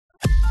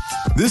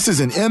This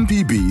is an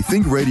MPB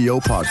Think Radio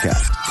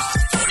podcast.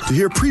 To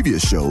hear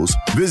previous shows,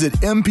 visit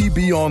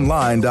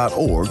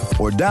mpbonline.org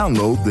or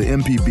download the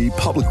MPB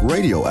Public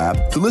Radio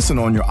app to listen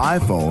on your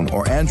iPhone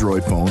or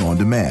Android phone on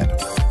demand.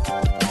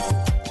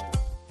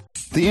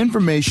 The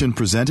information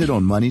presented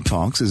on Money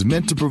Talks is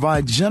meant to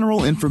provide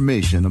general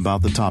information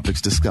about the topics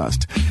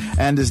discussed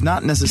and is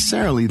not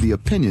necessarily the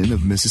opinion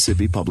of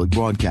Mississippi Public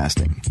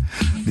Broadcasting.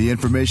 The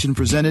information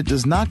presented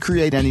does not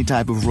create any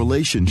type of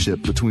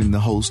relationship between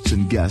the hosts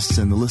and guests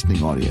and the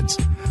listening audience.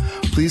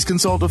 Please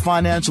consult a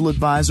financial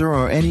advisor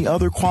or any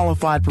other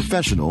qualified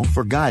professional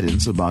for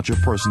guidance about your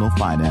personal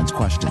finance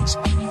questions.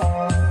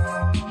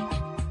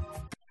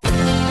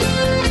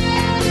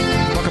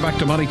 Back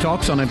to Money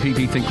Talks on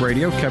MPB Think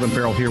Radio. Kevin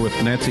Farrell here with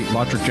Nancy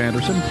Lottridge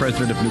Anderson,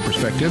 president of New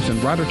Perspectives,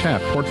 and Ryder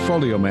Taft,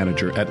 portfolio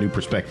manager at New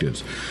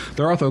Perspectives.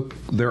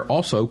 They're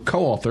also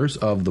co-authors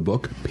of the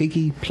book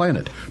Piggy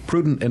Planet,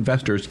 Prudent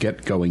Investors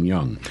Get Going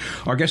Young.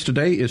 Our guest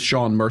today is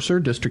Sean Mercer,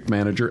 district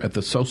manager at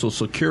the Social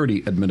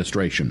Security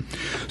Administration.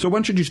 So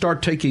when should you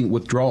start taking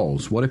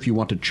withdrawals? What if you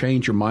want to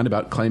change your mind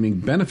about claiming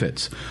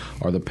benefits?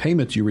 Are the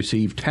payments you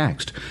receive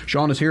taxed?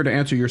 Sean is here to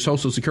answer your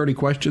Social Security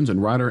questions,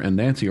 and Ryder and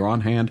Nancy are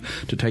on hand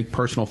to take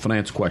personal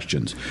finance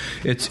questions.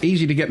 It's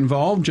easy to get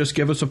involved. Just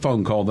give us a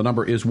phone call. The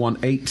number is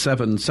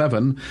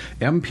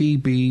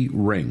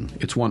 1-877-MPB-RING.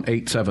 It's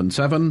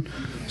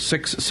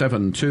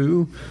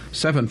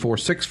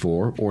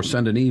 1-877-672-7464, or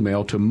send an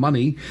email to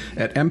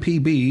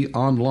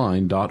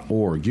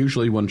money@mpbonline.org.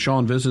 Usually when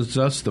Sean visits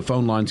us, the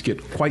phone lines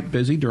get quite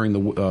busy during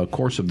the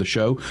course of the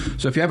show.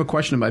 So if you have a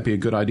question, it might be a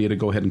good idea to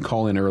go ahead and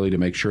call in early to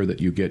make sure that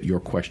you get your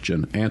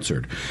question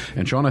answered.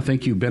 And Sean, I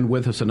think you've been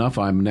with us enough.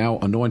 I'm now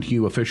anointing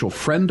you official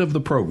friend of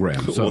the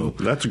program. So well,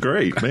 that's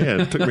great, man.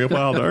 It took me a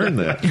while to earn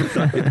that.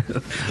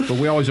 But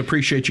we always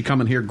appreciate you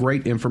coming here.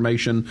 Great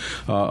information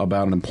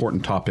about an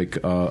important topic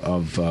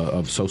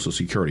of Social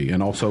Security.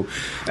 And also,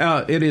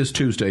 it is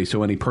Tuesday,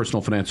 so any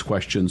personal finance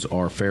questions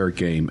are fair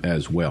game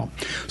as well.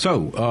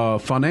 So,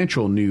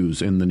 financial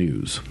news in the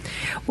news.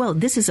 Well,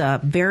 this is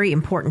a very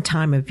important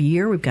time of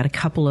year. We've got a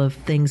couple of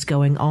things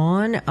going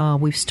on.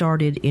 We've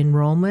started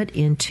enrollment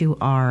into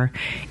our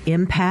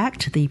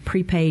Impact, the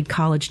prepaid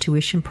college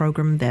tuition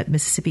program that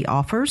Mississippi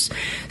offers.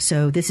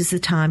 So this is the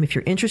time, if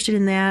you're interested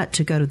in that,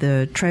 to go to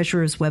the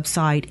Treasurer's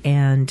website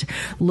and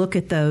look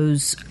at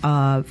those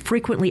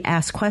frequently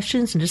asked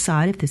questions and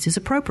decide if this is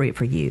appropriate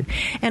for you.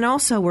 And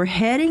also, we're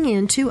heading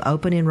into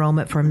open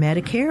enrollment for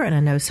Medicare, and I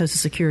know Social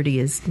Security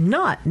is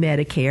not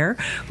Medicare,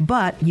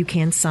 but you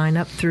can sign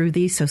up through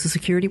the Social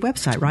Security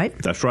website, right?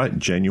 That's right.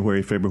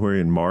 January, February,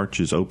 and March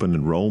is open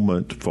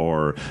enrollment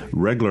for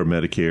regular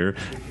Medicare,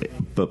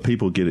 but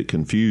people get it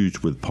confused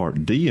with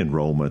Part D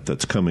enrollment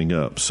that's coming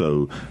up.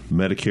 So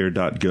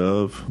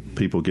Medicare.gov,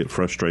 people get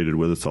frustrated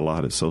with us a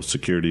lot at Social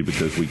Security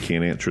because we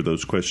can't answer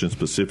those questions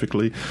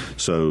specifically.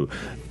 So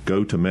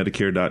go to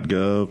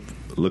Medicare.gov,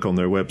 look on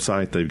their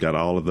website. They've got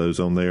all of those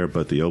on there,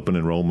 but the open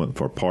enrollment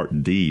for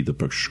Part D, the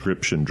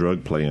prescription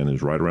drug plan,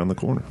 is right around the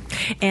corner.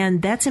 And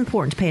that's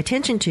important to pay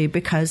attention to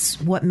because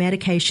what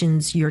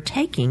medications you're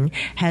taking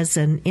has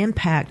an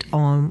impact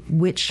on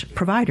which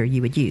provider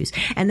you would use.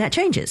 And that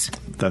changes.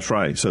 That's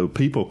right. So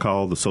people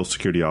call the Social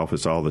Security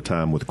office all the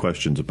time with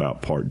questions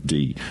about Part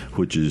D,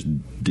 which is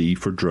D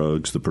for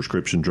drugs, the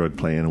prescription drug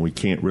plan, and we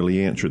can't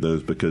really answer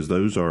those because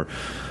those are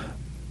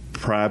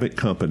private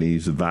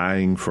companies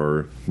vying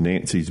for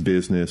Nancy's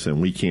business,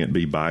 and we can't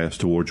be biased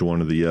towards one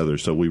or the other.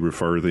 So we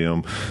refer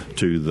them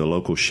to the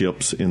local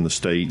SHIPs in the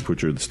state,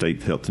 which are the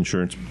state health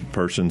insurance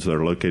persons that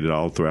are located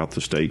all throughout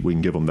the state. We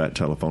can give them that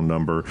telephone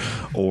number,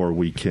 or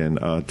we can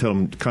tell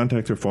them to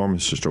contact their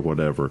pharmacist or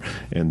whatever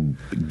and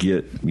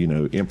get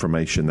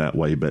information that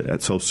way. But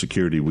at Social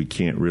Security, we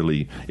can't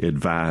really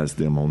advise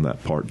them on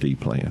that Part D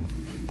plan.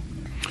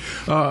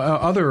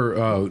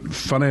 Other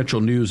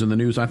financial news in the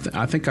news, I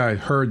think I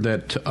heard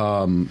that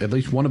at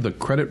least one of the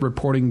credit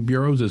reporting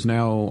bureaus is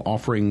now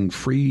offering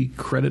free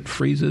credit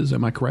freezes.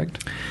 Am I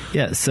correct?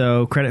 Yeah,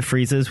 so credit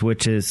freezes,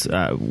 which is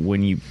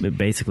when you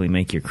basically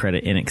make your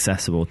credit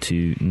inaccessible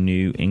to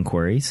new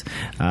inquiries.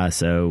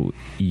 So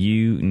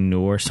you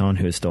nor someone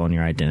who has stolen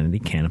your identity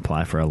can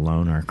apply for a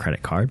loan or a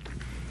credit card.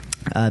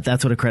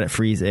 That's what a credit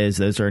freeze is.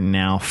 Those are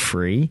now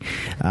free,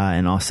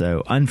 and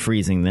also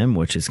unfreezing them,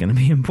 which is going to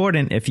be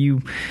important if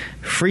you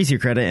freeze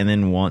your credit and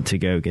then want to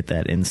go get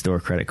that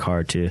in-store credit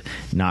card to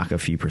knock a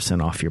few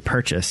 % off your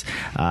purchase.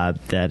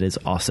 That is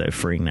also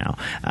free now.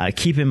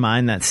 Keep in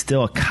mind that's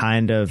still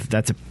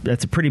that's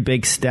a pretty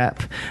big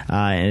step,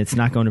 and it's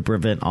not going to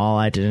prevent all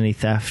identity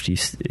theft.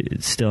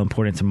 It's still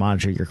important to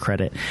monitor your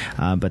credit,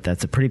 but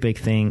that's a pretty big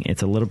thing.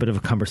 It's a little bit of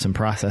a cumbersome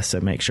process, so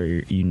make sure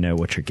you know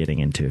what you're getting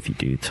into if you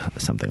do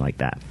something like like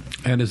that.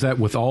 And is that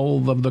with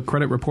all of the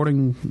credit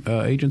reporting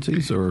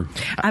agencies, or?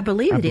 I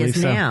believe it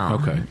is so. now.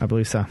 Okay. I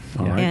believe so.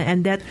 All right.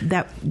 And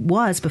that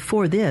was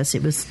before this.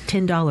 It was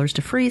 $10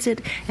 to freeze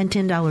it and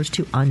 $10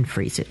 to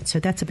unfreeze it. So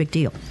that's a big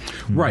deal.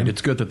 Right.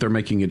 It's good that they're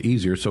making it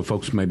easier so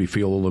folks maybe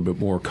feel a little bit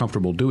more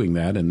comfortable doing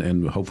that,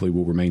 and hopefully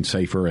will remain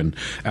safer and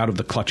out of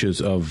the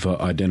clutches of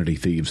identity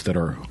thieves that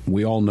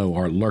we all know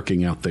are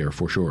lurking out there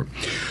for sure.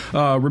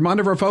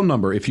 Reminder of our phone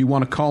number if you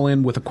want to call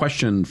in with a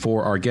question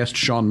for our guest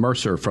Sean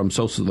Mercer from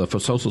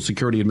Social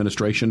Security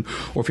Administration,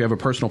 or if you have a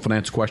personal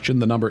finance question,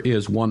 the number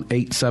is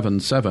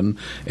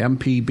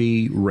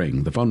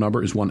 1-877-MPB-RING. The phone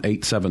number is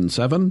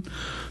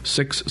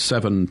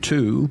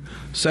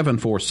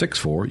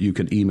 1-877-672-7464. You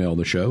can email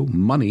the show,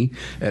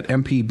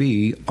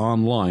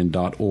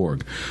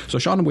 money@mpbonline.org. So,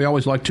 Sean, we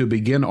always like to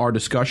begin our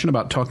discussion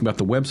about talking about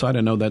the website.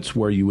 I know that's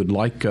where you would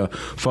like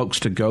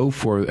folks to go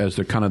as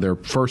their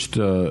first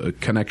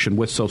connection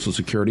with Social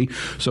Security.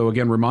 So,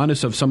 again, remind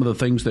us of some of the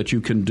things that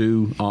you can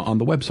do on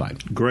the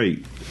website.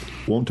 Great.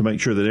 Want to make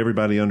sure that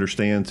everybody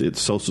understands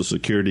it's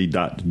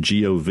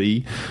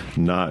socialsecurity.gov,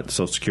 not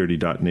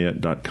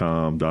socialsecurity.net,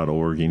 .com,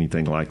 .org,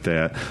 anything like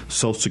that.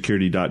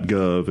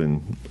 Socialsecurity.gov,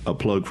 and a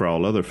plug for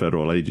all other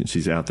federal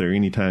agencies out there.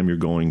 Anytime you're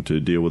going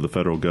to deal with the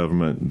federal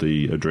government,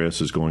 the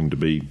address is going to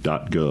be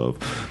 .gov.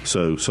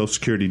 So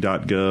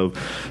socialsecurity.gov.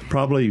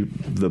 Probably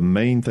the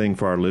main thing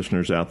for our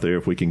listeners out there,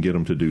 if we can get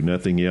them to do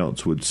nothing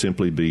else, would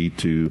simply be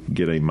to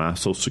get a My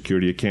Social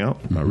Security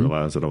account. Mm-hmm. I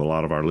realize that a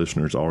lot of our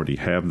listeners already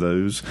have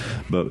those,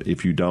 but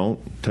if you don't,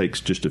 it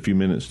takes just a few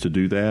minutes to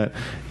do that,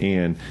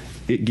 and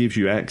it gives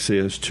you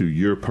access to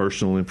your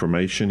personal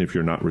information if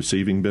you're not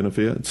receiving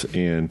benefits.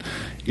 And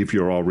if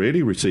you're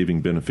already receiving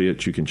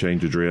benefits, you can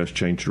change address,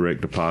 change direct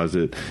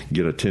deposit,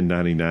 get a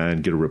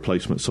 1099, get a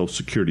replacement Social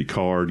Security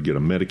card, get a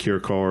Medicare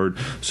card.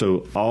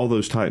 So all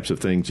those types of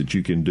things that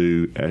you can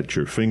do at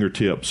your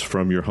fingertips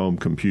from your home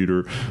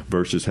computer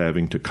versus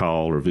having to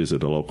call or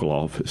visit a local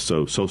office.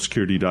 So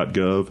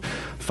socialsecurity.gov,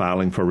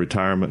 filing for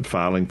retirement,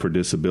 filing for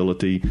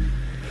disability.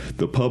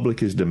 The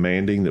public is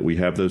demanding that we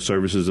have those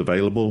services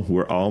available.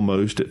 We're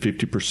almost at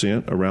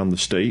 50% around the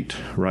state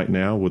right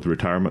now with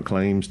retirement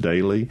claims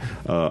daily,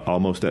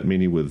 almost that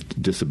many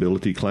with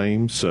disability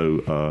claims.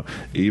 So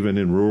even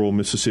in rural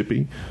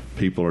Mississippi,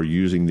 people are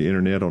using the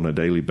internet on a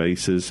daily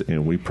basis,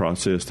 and we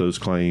process those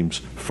claims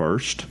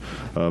first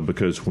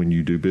because when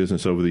you do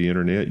business over the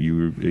internet,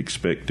 you're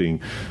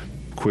expecting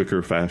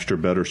quicker, faster,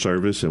 better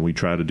service, and we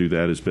try to do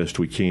that as best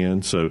we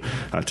can. So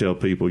I tell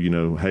people,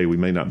 hey, we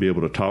may not be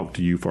able to talk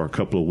to you for a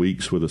couple of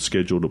weeks with a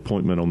scheduled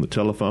appointment on the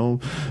telephone,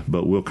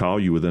 but we'll call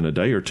you within a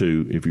day or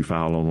two if you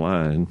file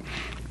online.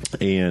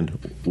 And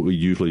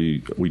we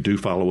do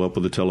follow up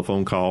with a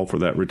telephone call for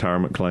that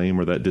retirement claim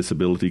or that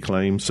disability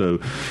claim. So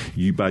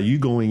by you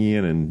going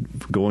in and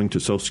going to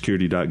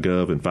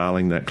socialsecurity.gov and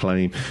filing that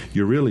claim,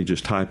 you're really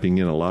just typing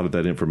in a lot of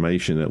that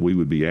information that we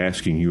would be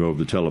asking you over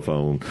the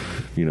telephone,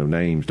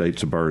 names,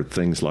 dates of birth,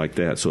 things like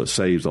that. So it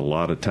saves a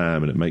lot of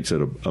time, and it makes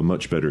it a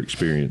much better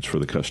experience for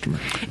the customer.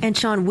 And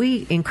Sean,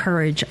 we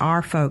encourage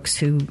our folks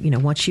who,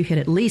 once you hit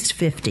at least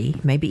 50,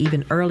 maybe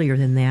even earlier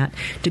than that,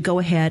 to go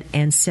ahead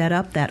and set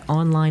up that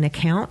online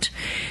account,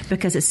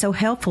 because it's so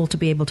helpful to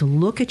be able to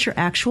look at your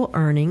actual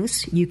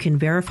earnings. You can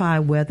verify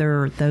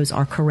whether those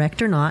are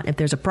correct or not. If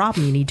there's a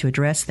problem, you need to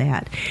address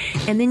that.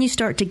 And then you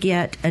start to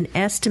get an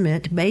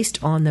estimate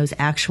based on those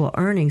actual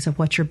earnings of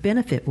what your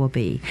benefit will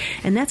be.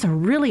 And that's a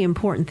really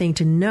important thing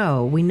to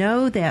know. We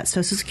know that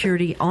Social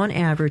Security, on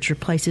average,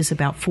 replaces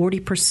about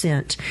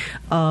 40%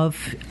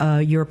 of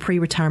your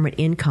pre-retirement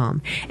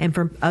income. And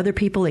for other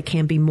people, it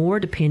can be more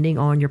depending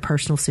on your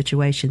personal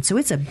situation. So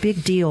it's a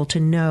big deal to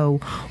know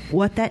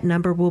what that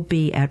number will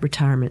be at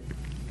retirement.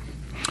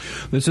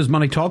 This is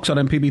Money Talks on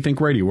MPB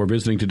Think Radio. We're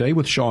visiting today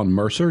with Sean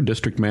Mercer,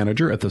 District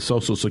Manager at the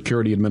Social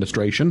Security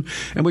Administration.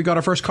 And we got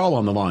our first call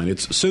on the line.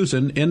 It's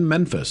Susan in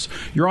Memphis.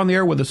 You're on the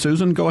air with us,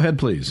 Susan. Go ahead,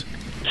 please.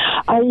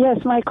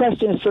 Yes, my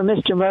question is for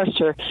Mr.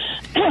 Mercer.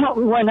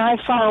 When I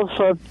filed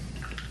for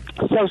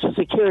Social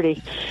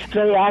Security,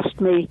 they asked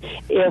me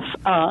if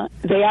I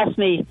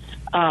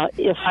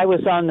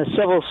was on the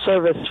civil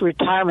service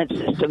retirement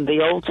system,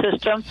 the old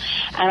system,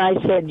 and I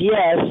said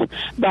yes,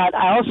 but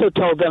I also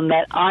told them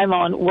that I'm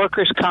on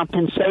workers'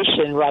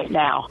 compensation right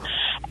now,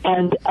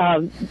 and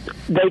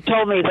they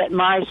told me that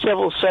my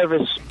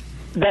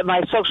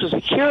my Social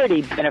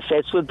Security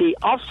benefits would be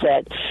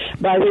offset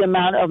by the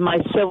amount of my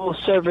civil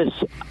service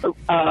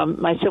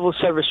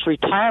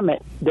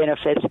retirement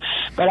benefits.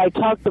 But I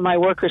talked to my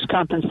workers'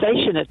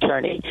 compensation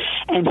attorney,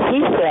 and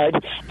he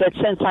said that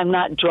since I'm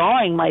not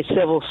drawing my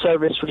civil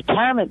service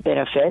retirement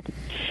benefit,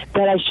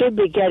 that I should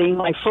be getting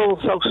my full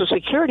Social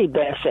Security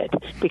benefit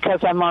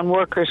because I'm on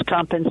workers'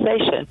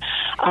 compensation.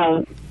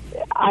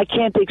 I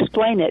can't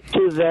explain it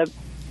to the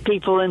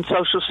people in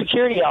Social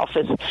Security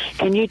office.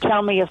 Can you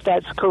tell me if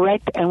that's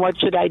correct, and what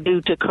should I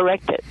do to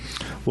correct it?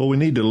 Well, we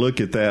need to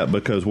look at that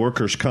because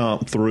workers'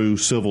 comp through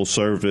civil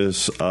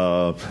service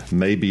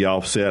may be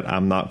offset.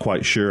 I'm not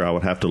quite sure. I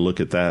would have to look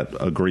at that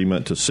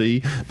agreement to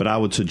see. But I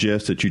would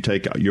suggest that you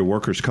take your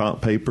workers'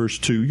 comp papers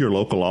to your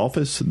local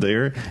office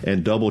there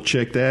and double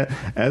check that.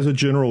 As a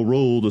general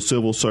rule, the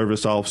civil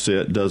service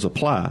offset does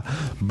apply.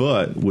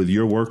 But with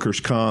your workers'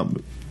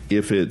 comp,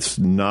 if it's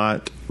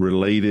not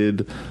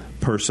related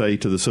per se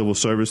to the civil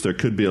service, there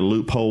could be a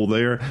loophole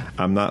there.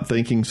 I'm not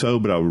thinking so,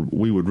 but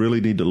we would really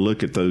need to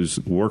look at those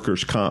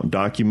workers' comp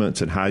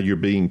documents and how you're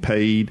being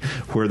paid,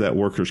 where that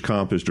workers'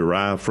 comp is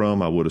derived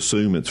from. I would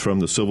assume it's from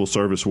the civil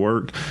service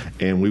work,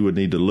 and we would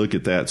need to look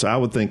at that. So I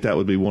would think that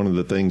would be one of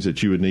the things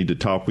that you would need to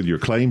talk with your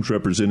claims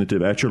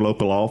representative at your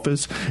local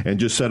office and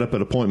just set up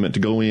an appointment to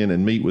go in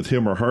and meet with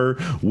him or her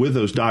with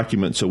those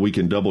documents so we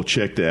can double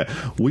check that.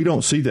 We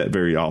don't see that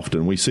very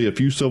often. We see a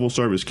few civil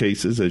service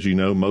cases. As you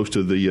know, most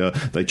of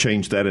they changed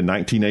that in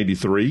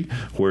 1983,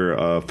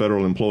 where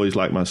federal employees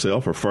like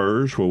myself are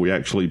FERS, where we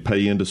actually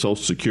pay into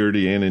Social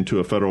Security and into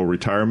a federal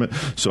retirement.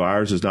 So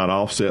ours is not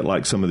offset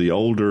like some of the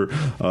older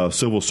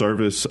civil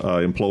service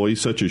employees,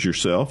 such as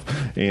yourself.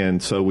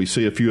 And so we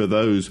see a few of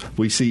those.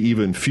 We see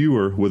even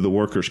fewer with the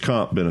workers'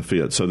 comp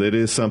benefits. So that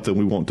is something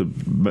we want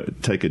to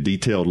take a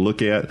detailed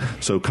look at.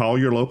 So call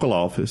your local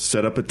office,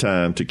 set up a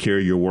time to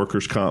carry your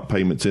workers' comp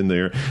payments in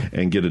there,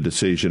 and get a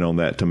decision on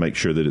that to make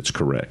sure that it's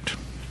correct.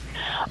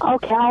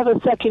 Okay, I have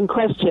a second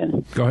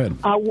question. Go ahead.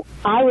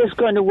 I was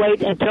going to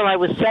wait until I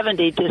was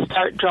 70 to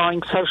start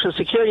drawing Social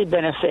Security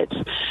benefits,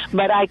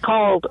 but I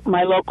called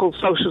my local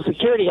Social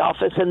Security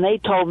office, and they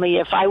told me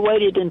if I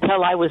waited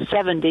until I was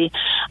 70,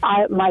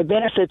 my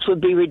benefits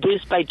would be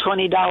reduced by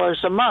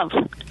 $20 a month.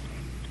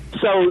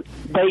 So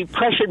they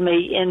pressured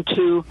me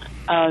into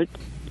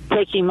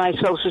taking my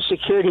Social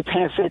Security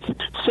benefits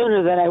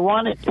sooner than I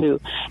wanted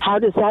to. How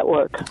does that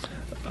work?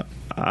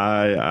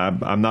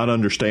 I'm not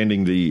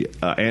understanding the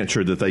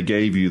answer that they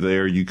gave you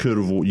there. You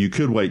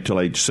could wait till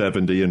age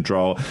 70 and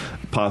draw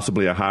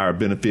possibly a higher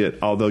benefit,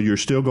 although you're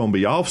still going to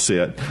be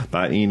offset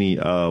by any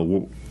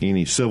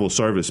civil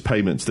service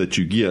payments that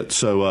you get.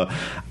 So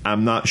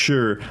I'm not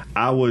sure.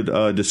 I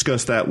would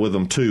discuss that with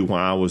them too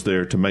while I was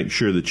there to make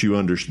sure that you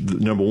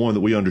number one,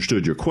 that we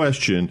understood your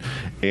question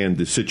and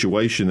the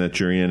situation that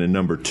you're in, and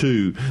number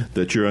two,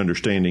 that you're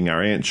understanding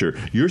our answer.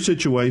 Your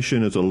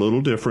situation is a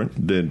little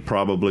different than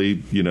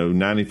probably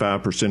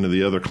 95% of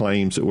the other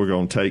claims that we're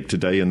going to take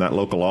today in that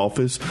local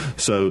office.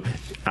 So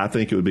I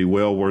think it would be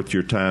well worth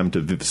your time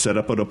to set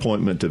up an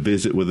appointment to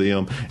visit with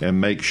them and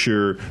make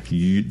sure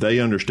they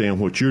understand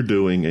what you're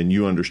doing and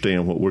you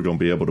understand what we're going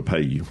to be able to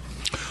pay you.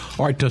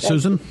 All right,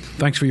 Susan,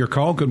 thanks for your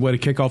call. Good way to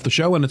kick off the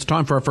show, and it's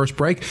time for our first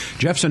break.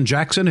 Jefferson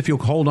Jackson, if you'll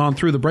hold on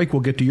through the break,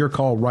 we'll get to your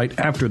call right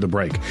after the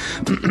break.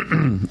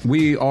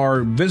 We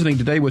are visiting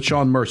today with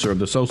Sean Mercer of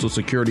the Social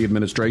Security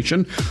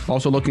Administration,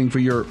 also looking for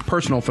your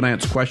personal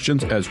finance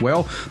questions as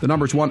well. The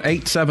number is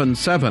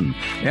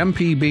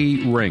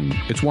 1-877-MPB-RING.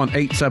 It's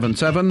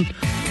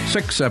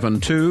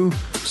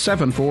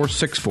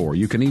 1-877-672-7464.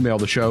 You can email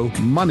the show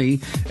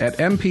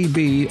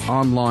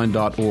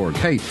money@mpbonline.org.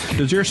 Hey,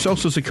 does your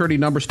Social Security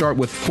number start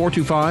with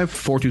 425,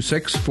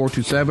 426,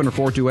 427, or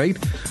 428?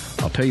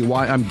 I'll tell you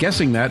why I'm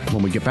guessing that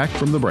when we get back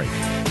from the break.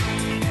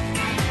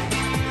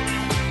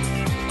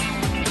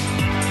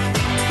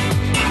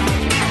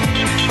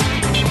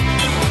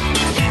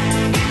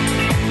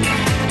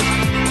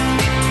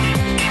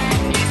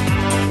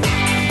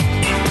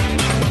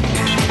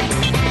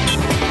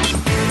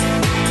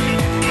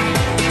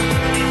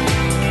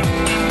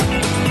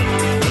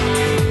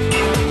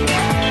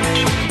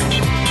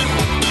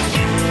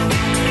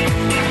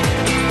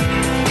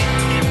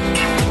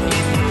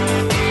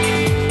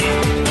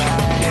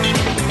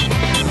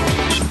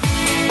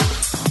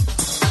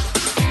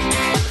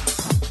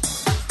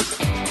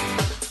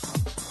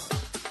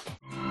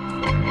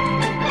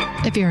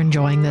 If you're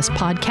enjoying this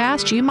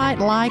podcast, you might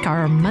like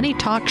our Money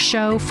Talk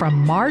show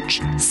from March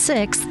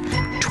 6th,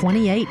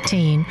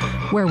 2018,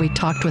 where we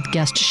talked with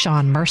guest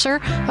Sean Mercer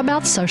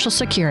about Social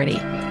Security.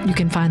 You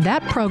can find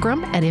that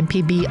program at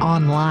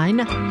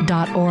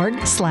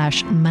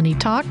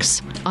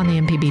mpbonline.org/moneytalks, on the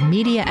MPB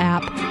Media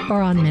app,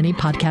 or on many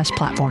podcast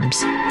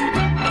platforms.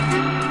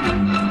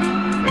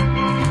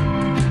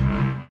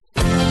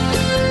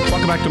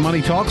 Back to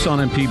Money Talks on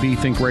MPB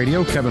Think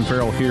Radio. Kevin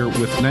Farrell here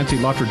with Nancy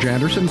Lottridge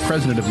Anderson,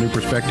 president of New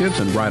Perspectives,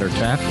 and Ryder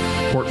Taft,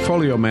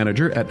 portfolio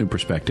manager at New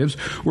Perspectives.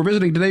 We're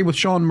visiting today with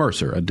Sean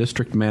Mercer, a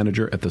district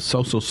manager at the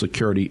Social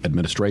Security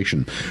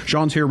Administration.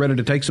 Sean's here ready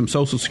to take some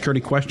Social Security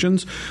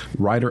questions.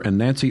 Ryder and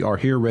Nancy are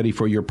here ready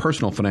for your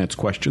personal finance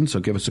questions, so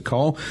give us a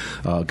call.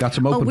 Got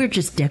some open... Oh, we're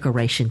just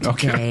decoration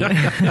today.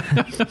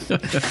 Okay.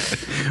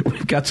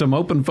 We've got some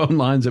open phone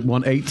lines at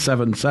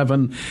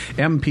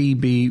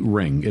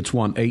 1-877-MPB-RING. It's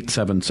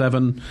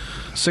 1-877-672-7464.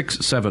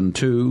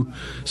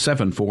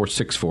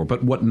 877-672-7464.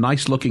 But what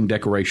nice-looking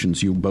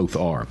decorations you both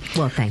are.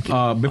 Well, thank you.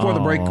 Before the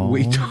break,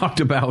 we talked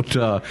about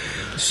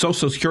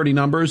Social Security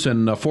numbers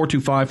and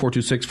 425,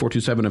 426,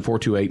 427, and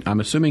 428. I'm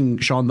assuming,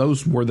 Sean,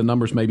 those were the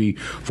numbers maybe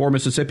for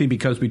Mississippi,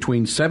 because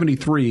between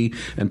 73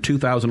 and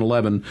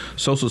 2011,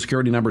 Social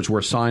Security numbers were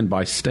assigned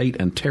by state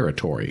and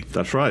territory.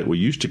 That's right. We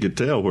used to could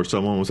tell where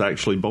someone was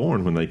actually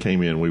born when they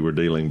came in. We were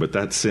dealing, but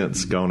that's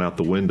since gone out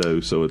the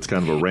window, so it's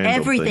kind of a random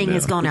Everything thing now.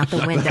 has gone out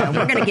the window.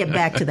 We're going to get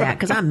back to that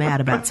because I'm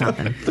mad about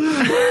something.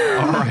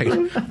 All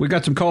right. We've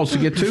got some calls to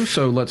get to,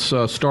 so let's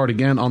start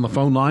again on the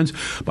phone lines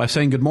by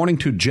saying good morning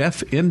to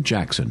Jeff in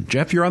Jackson.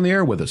 Jeff, you're on the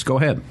air with us. Go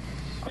ahead.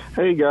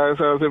 Hey, guys.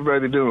 How's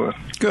everybody doing?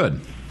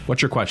 Good.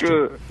 What's your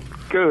question?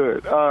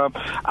 Good.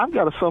 I've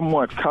got a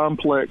somewhat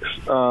complex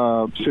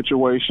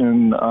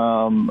situation.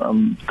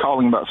 I'm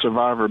calling about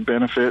survivor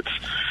benefits.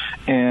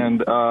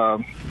 And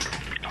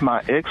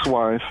my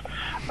ex-wife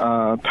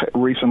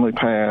recently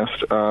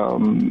passed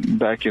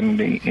back in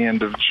the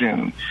end of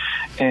June.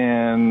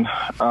 And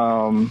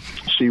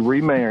she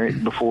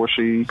remarried before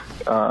she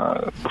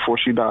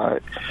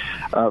died,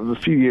 a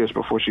few years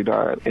before she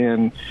died.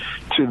 And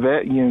to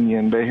that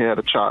union, they had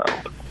a child.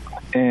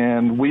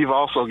 And we've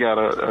also got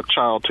a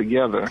child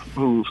together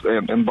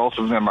and both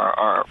of them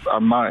are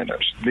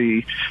minors.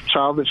 The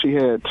child that she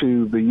had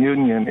to the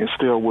union is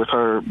still with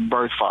her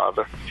birth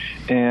father,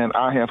 and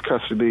I have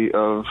custody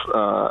of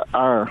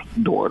our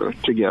daughter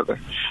together.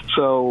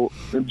 So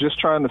just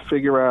trying to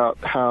figure out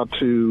how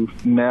to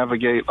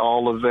navigate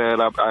all of that.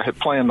 I had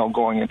planned on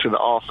going into the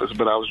office,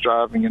 but I was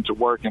driving into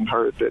work and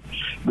heard that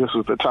this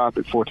was the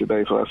topic for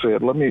today. So I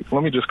said, let me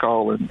just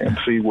call and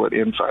see what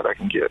insight I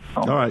can get.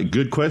 All right,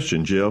 good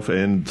question, Jeff.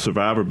 And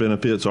survivor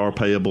benefits are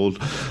payable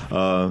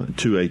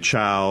to a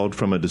child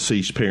from a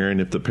deceased parent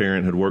if the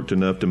parent had worked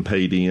enough and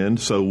paid in.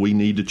 So we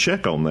need to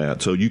check on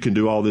that. So you can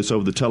do all this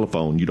over the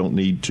telephone. You don't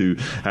need to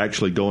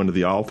actually go into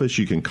the office.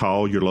 You can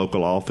call your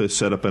local office,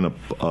 set up a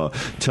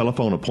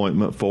telephone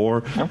appointment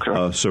for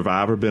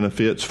survivor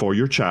benefits for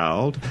your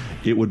child.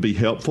 It would be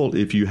helpful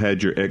if you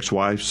had your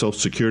ex-wife's Social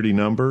Security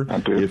number.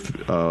 I do.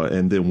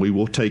 And then we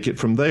will take it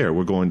from there.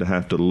 We're going to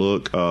have to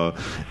look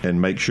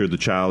and make sure the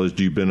child is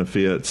due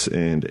benefits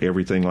and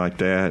everything like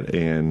that,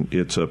 and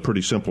it's a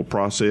pretty simple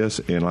process,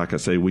 and like I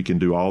say, we can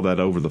do all that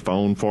over the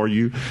phone for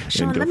you.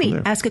 Sean, let me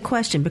ask a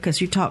question,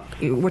 because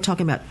we're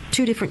talking about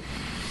two different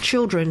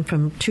children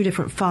from two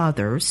different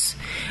fathers,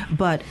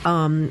 but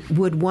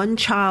would one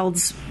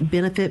child's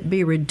benefit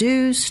be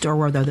reduced, or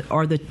will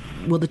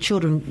the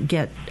children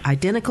get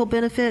identical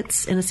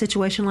benefits in a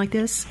situation like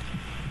this?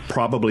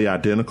 Probably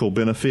identical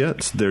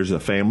benefits. There's a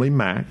family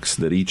max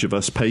that each of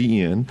us pay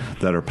in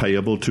that are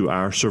payable to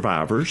our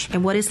survivors.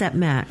 And what is that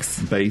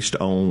max? Based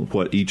on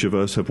what each of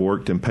us have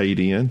worked and paid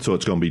in. So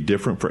it's going to be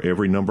different for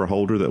every number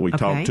holder that we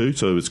talk to.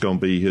 So it's going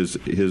to be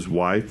his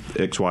wife,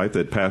 ex-wife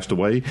that passed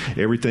away.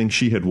 Everything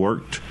she had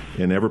worked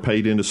and ever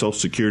paid into Social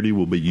Security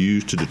will be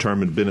used to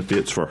determine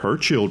benefits for her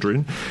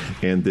children.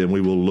 And then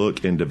we will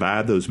look and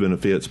divide those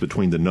benefits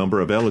between the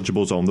number of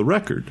eligibles on the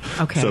record.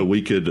 Okay. So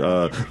we could,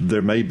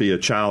 there may be a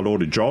child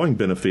already drawing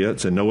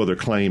benefits and no other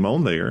claim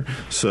on there.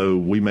 So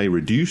we may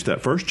reduce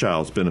that first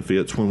child's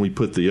benefits when we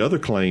put the other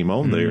claim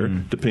on there,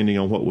 depending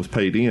on what was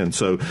paid in.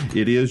 So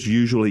it is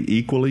usually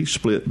equally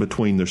split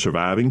between the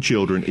surviving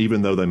children,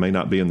 even though they may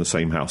not be in the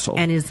same household.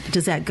 And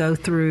does that go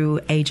through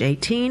age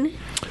 18?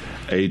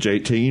 Age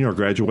 18 or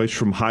graduation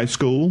from high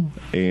school,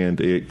 and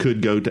it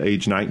could go to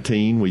age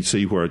 19. We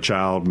see where a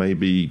child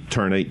may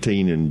turn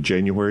 18 in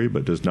January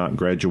but does not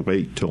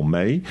graduate till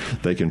May.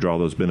 They can draw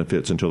those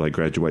benefits until they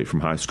graduate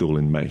from high school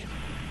in May.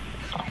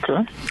 Okay.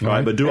 All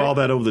right, but do all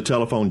that over the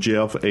telephone,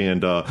 Jeff,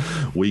 and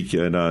we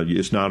can.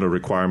 It's not a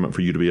requirement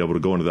for you to be able to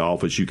go into the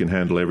office. You can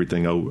handle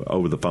everything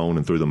over the phone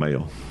and through the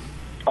mail.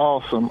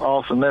 Awesome.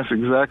 That's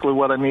exactly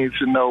what I need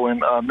to know.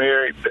 And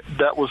Mary,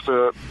 that was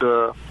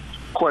the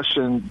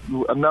question,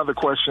 another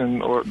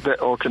question or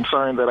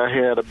concern that I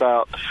had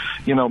about,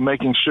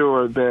 making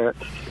sure that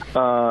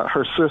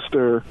her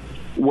sister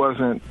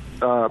wasn't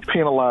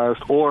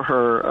penalized, or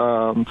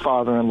her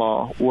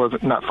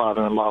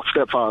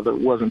stepfather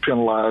wasn't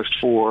penalized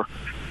for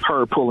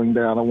her pulling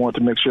down. I wanted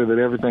to make sure that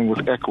everything was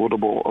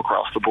equitable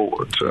across the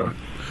board. So.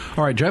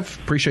 All right, Jeff,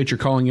 appreciate your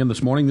calling in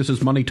this morning. This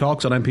is Money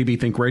Talks on MPB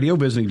Think Radio,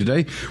 visiting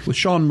today with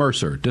Sean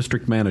Mercer,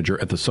 District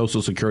Manager at the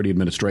Social Security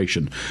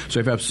Administration. So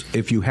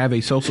if you have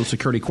a Social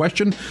Security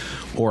question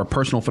or a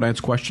personal finance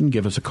question,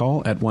 give us a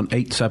call at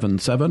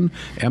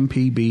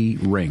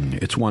 1-877-MPB-RING.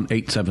 It's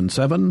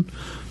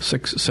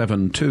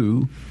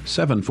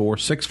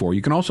 1-877-672-7464.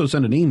 You can also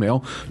send an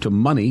email to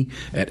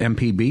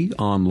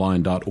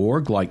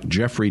money@mpbonline.org like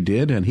Jeffrey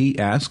did, and he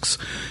asks,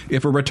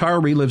 if a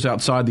retiree lives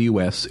outside the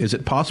U.S., is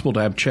it possible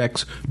to have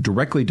checks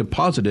directly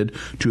deposited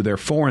to their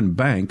foreign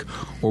bank,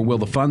 or will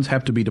the funds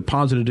have to be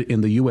deposited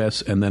in the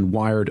U.S. and then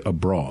wired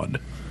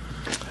abroad?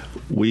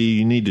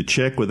 We need to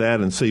check with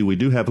that and see. We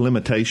do have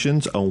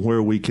limitations on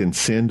where we can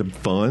send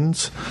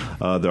funds.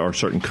 There are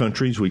certain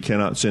countries we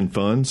cannot send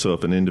funds. So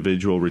if an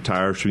individual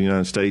retires from the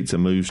United States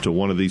and moves to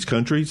one of these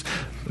countries,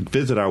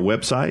 visit our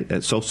website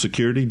at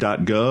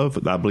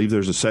socialsecurity.gov. I believe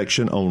there's a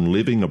section on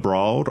living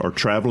abroad or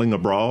traveling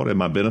abroad and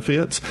my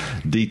benefits.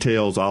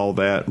 Details all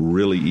that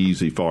really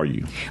easy for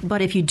you.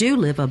 But if you do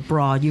live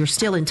abroad, you're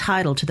still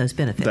entitled to those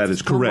benefits. That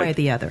is correct. One way or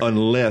the other.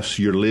 Unless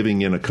you're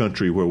living in a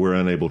country where we're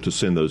unable to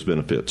send those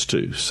benefits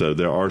to. So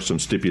there are some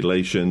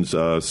stipulations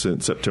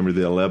since September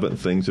the 11th.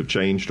 Things have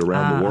changed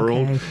around the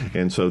world. Okay.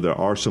 And so there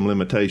are some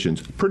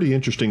limitations. Pretty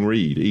interesting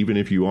read, even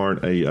if you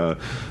aren't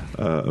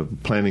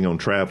planning on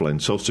traveling.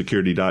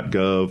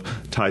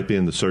 SocialSecurity.gov, type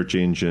in the search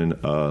engine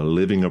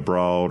living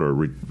abroad or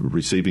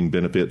receiving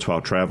benefits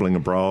while traveling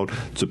abroad.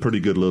 It's a pretty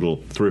good little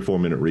 3 or 4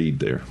 minute read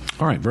there.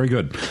 All right, very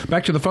good.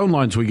 Back to the phone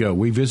lines we go.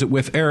 We visit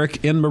with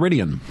Eric in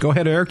Meridian. Go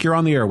ahead, Eric. You're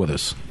on the air with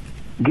us.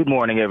 Good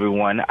morning,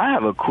 everyone. I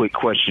have a quick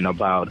question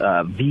about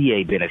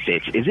VA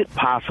benefits. Is it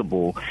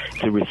possible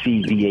to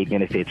receive VA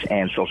benefits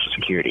and Social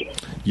Security?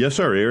 Yes,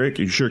 sir, Eric.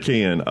 You sure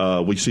can.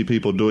 We see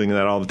people doing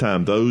that all the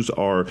time. Those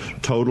are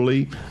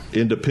totally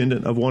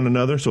independent of one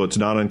another, so it's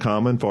not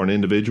uncommon for an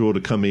individual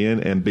to come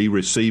in and be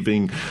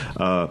receiving,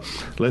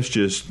 let's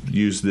just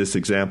use this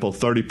example,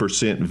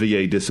 30%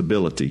 VA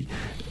disability,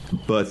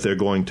 but they're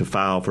going to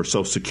file for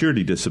Social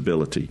Security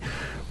disability.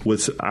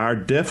 With our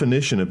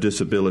definition of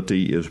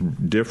disability is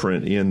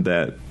different in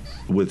that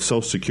with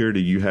Social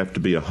Security, you have to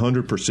be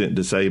 100%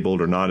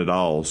 disabled or not at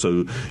all.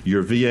 So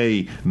your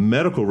VA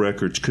medical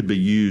records could be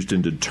used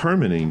in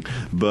determining,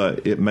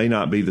 but it may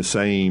not be the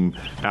same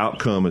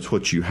outcome as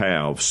what you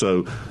have.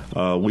 So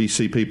we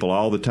see people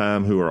all the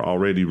time who are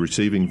already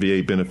receiving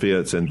VA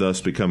benefits and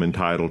thus become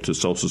entitled to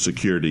Social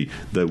Security.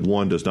 That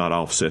one does not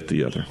offset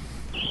the other.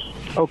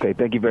 Okay,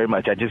 thank you very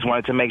much. I just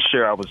wanted to make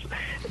sure I was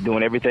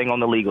doing everything on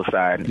the legal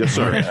side. Yes,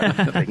 sir.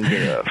 Taken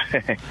care of.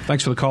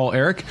 Thanks for the call,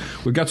 Eric.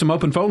 We've got some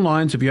open phone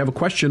lines. If you have a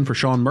question for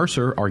Sean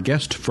Mercer, our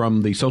guest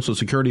from the Social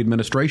Security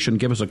Administration,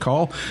 give us a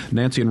call.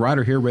 Nancy and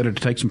Ryder here ready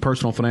to take some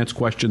personal finance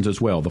questions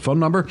as well. The phone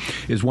number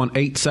is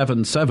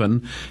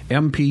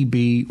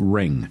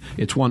 1-877-MPB-RING.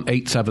 It's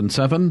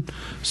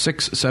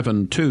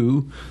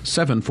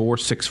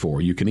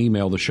 1-877-672-7464. You can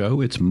email the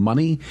show. It's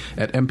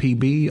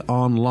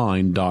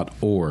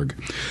money@mpbonline.org.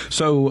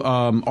 So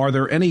are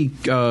there any,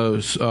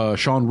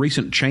 Sean,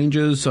 recent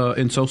changes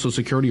in Social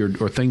Security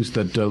or things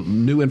that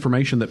new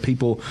information that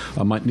people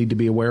might need to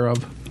be aware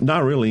of?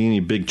 Not really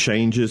any big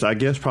changes. I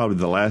guess probably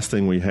the last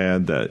thing we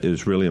had that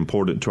is really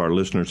important to our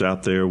listeners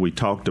out there, we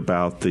talked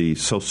about the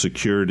Social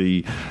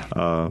Security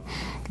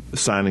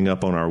signing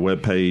up on our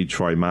webpage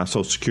for a My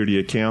Social Security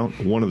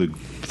account. One of the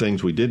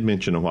things we did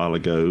mention a while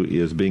ago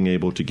is being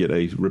able to get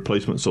a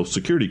replacement Social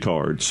Security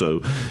card.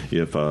 So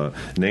if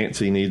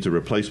Nancy needs a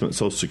replacement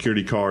Social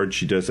Security card,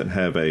 she doesn't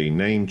have a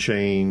name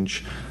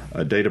change,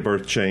 a date of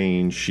birth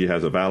change, she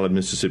has a valid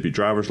Mississippi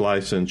driver's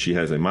license, she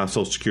has a My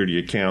Social Security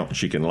account,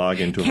 she can log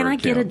into her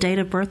account. Can I get a date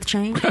of birth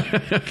change?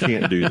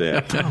 Can't do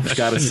that.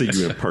 Got to see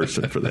you in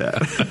person for that.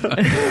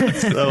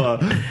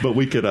 But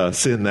we could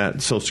send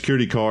that Social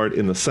Security card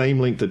in the same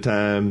length of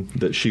time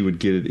that she would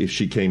get it if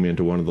she came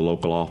into one of the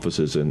local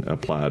offices and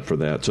applied for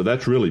that. So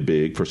that's really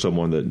big for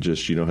someone that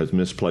just, has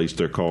misplaced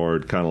their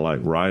card, kind of like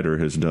Ryder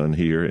has done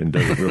here and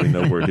doesn't really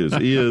know where his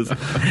is.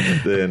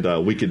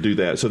 Then we could do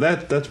that. So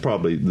that's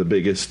probably the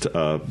biggest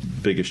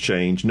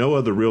change. No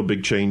other real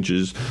big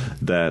changes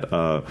that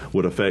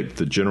would affect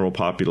the general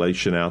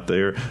population out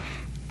there.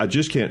 I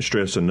just can't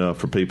stress enough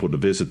for people to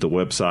visit the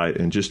website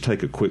and just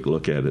take a quick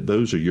look at it.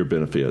 Those are your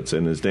benefits.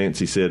 And as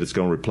Nancy said, it's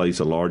going to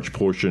replace a large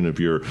portion of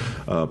your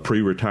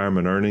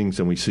pre-retirement earnings.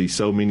 And we see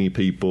so many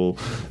people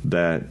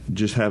that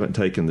just haven't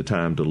taken the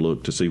time to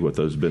look to see what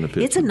those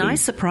benefits It's a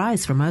nice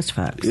surprise for most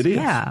folks. It is.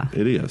 Yeah.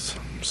 It is.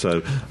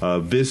 So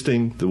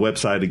visiting the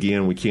website,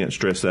 again, we can't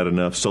stress that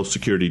enough,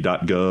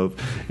 socialsecurity.gov.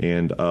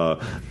 And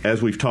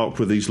as we've talked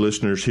with these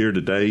listeners here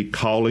today,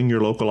 calling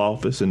your local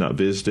office and not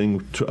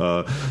visiting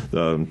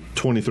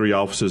 23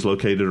 offices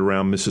located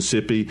around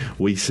Mississippi,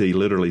 we see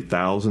literally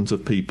thousands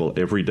of people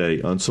every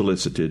day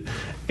unsolicited,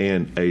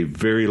 and a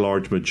very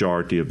large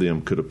majority of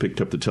them could have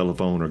picked up the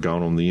telephone or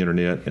gone on the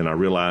internet. And I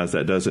realize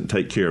that doesn't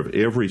take care of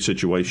every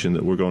situation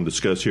that we're going to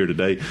discuss here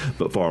today,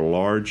 but for a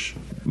large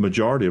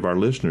majority of our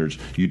listeners,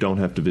 you don't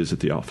have to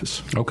visit the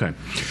office. Okay.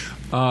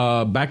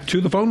 Back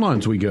to the phone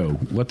lines we go.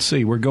 Let's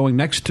see. We're going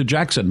next to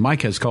Jackson.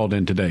 Mike has called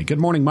in today. Good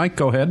morning, Mike.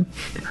 Go ahead.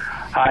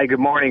 Hi, good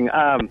morning.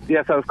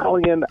 Yes, I was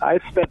calling in.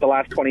 I've spent the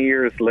last 20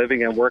 years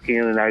living and working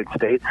in the United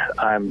States.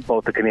 I'm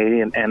both a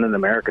Canadian and an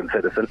American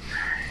citizen.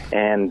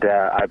 And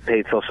I've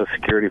paid Social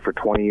Security for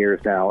 20 years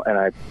now.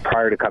 And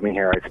prior to coming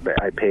here,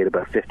 I paid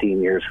about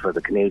 15 years for the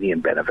Canadian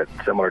benefit,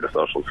 similar to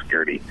Social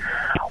Security.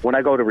 When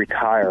I go to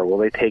retire, will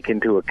they take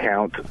into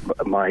account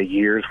my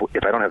years?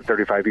 If I don't have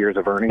 35 years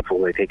of earnings, will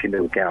they take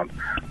into account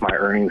my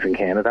earnings in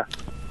Canada?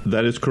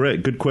 That is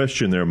correct. Good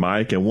question there,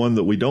 Mike, and one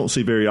that we don't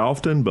see very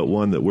often, but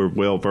one that we're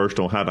well versed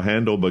on how to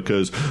handle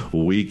because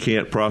we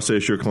can't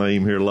process your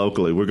claim here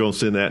locally. We're going to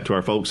send that to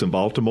our folks in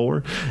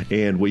Baltimore,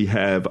 and we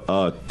have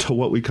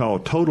what we call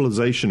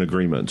totalization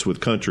agreements with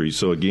countries.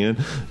 So again,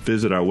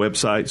 visit our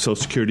website,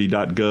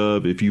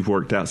 socialsecurity.gov, if you've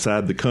worked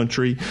outside the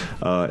country,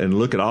 and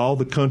look at all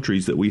the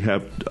countries that we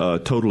have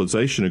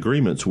totalization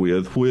agreements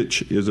with,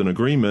 which is an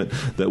agreement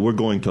that we're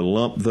going to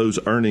lump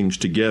those earnings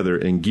together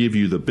and give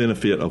you the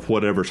benefit of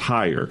whatever's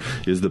higher.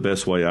 Is the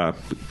best way I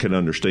can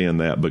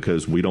understand that,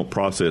 because we don't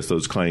process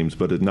those claims,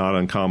 but it's not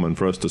uncommon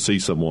for us to see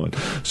someone.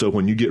 So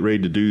when you get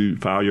ready to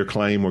file your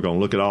claim, we're going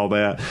to look at all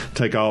that,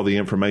 take all the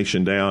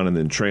information down, and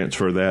then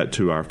transfer that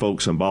to our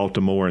folks in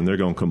Baltimore, and they're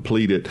going to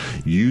complete it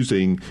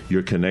using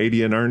your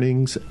Canadian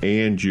earnings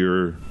and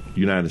your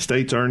United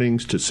States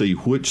earnings to see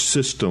which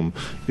system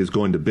is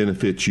going to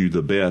benefit you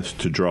the best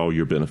to draw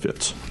your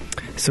benefits.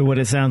 So what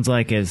it sounds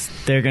like is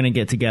they're going to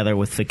get together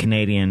with the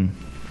Canadian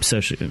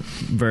social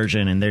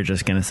version, and they're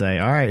just going to say,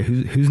 all right,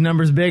 whose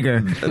number's bigger?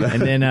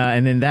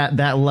 and then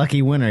that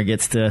lucky winner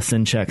gets to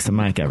send checks to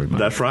Mike every month.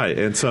 That's right.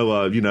 And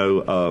so,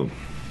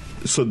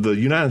 so the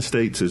United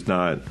States is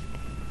not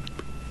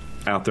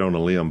out there on a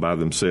limb by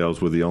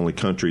themselves with the only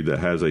country that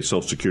has a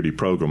Social Security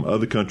program.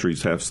 Other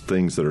countries have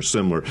things that are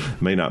similar,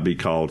 may not be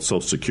called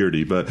Social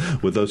Security, but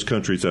with those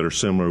countries that are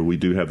similar, we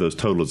do have those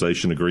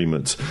totalization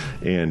agreements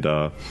and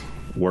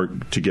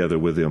work together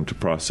with them to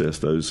process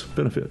those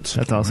benefits.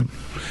 That's awesome.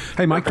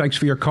 Hey, Mike, thanks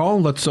for your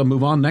call. Let's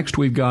move on. Next,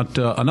 we've got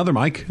another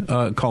Mike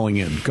calling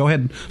in. Go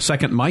ahead,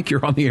 second Mike.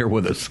 You're on the air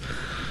with us.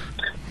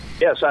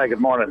 Yes, hi, good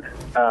morning.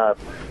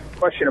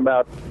 Question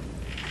about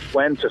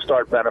when to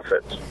start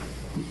benefits.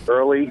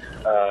 Early,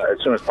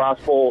 as soon as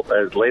possible,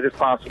 as late as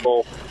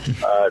possible.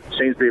 It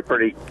seems to be a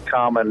pretty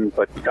common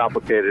but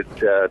complicated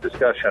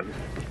discussion.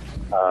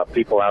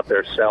 People out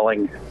there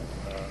selling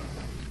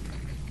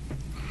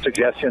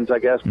suggestions, I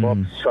guess,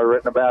 books are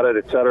written about it,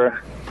 et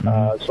cetera.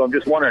 So I'm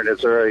just wondering,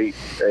 is there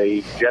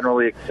a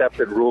generally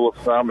accepted rule of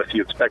thumb? If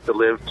you expect to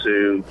live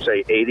to,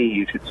 say, 80,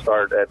 you should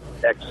start at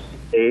X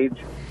age.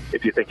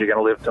 If you think you're going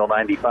to live till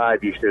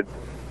 95, you should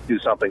do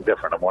something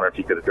different. I'm wondering if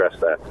you could address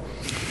that.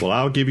 Well,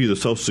 I'll give you the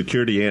Social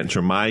Security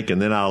answer, Mike, and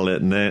then I'll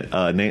let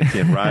Nancy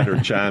and Ryder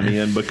chime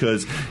in,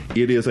 because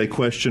it is a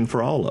question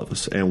for all of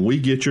us. And we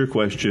get your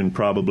question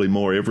probably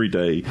more every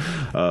day,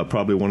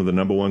 probably one of the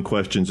number one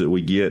questions that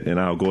we get, and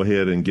I'll go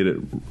ahead and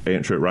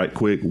answer it right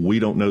quick. We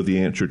don't know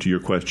the answer to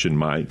your question,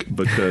 Mike,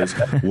 because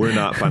we're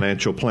not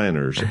financial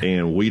planners,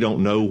 and we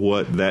don't know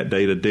what that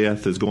date of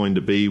death is going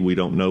to be. We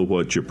don't know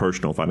what your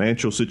personal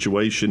financial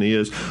situation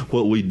is.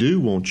 What we do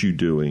want you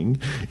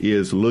doing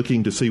is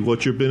looking to see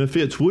what your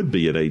benefits would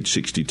be at age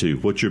 62,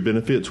 what your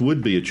benefits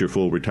would be at your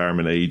full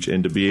retirement age,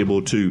 and to be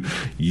able to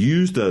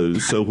use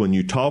those so when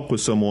you talk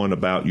with someone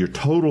about your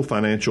total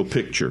financial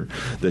picture,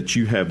 that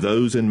you have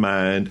those in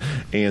mind,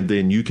 and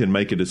then you can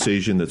make a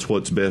decision that's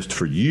what's best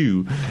for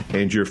you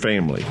and your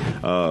family.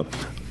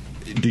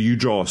 Do you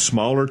draw a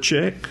smaller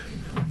check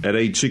at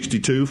age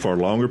 62 for a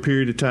longer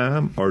period of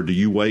time, or do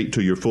you wait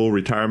till your full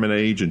retirement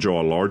age and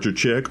draw a larger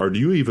check, or do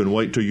you even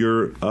wait till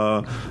you're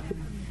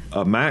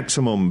a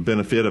maximum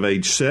benefit of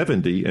age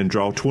 70 and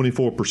draw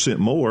 24%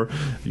 more?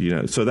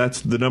 So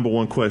that's the number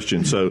one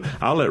question. So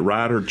I'll let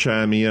Ryder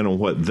chime in on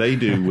what they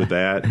do with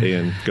that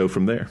and go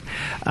from there.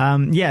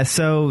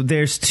 So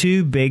there's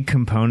two big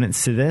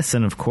components to this,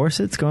 and of course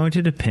it's going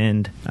to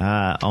depend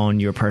on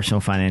your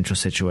personal financial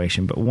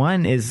situation. But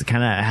one is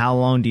kind of how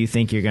long do you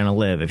think you're going to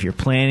live? If you're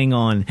planning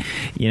on,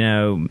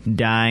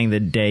 dying the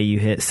day you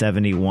hit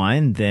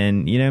 71,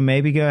 then,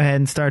 maybe go ahead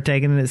and start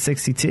taking it at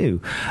 62.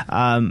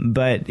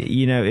 But,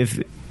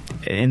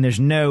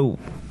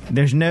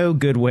 there's no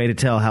good way to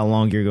tell how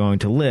long you're going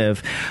to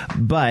live.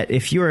 But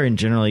if you are in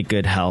generally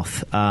good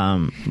health,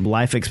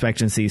 life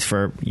expectancies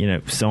for,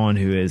 someone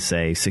who is,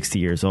 say, 60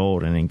 years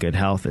old and in good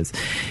health is,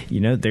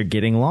 they're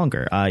getting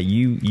longer.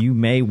 You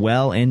may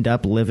well end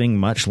up living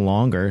much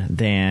longer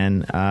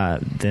than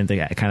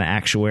the kind of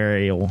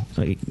actuarial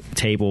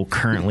table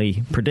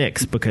currently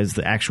predicts, because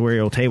the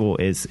actuarial table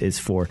is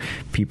for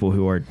people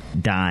who are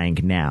dying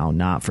now,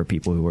 not for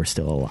people who are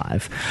still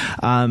alive.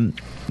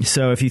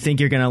 So if you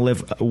think you're going to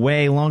live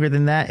way longer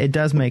than that, it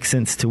does make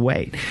sense to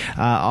wait.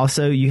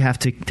 Also, you have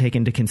to take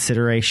into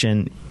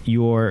consideration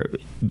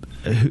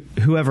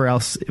whoever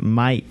else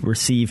might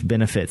receive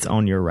benefits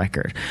on your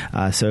record.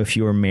 So if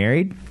you are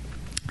married,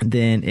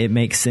 then it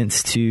makes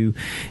sense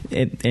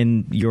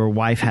and your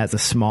wife has a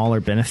smaller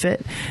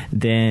benefit,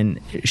 then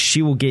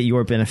she will get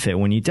your benefit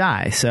when you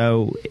die.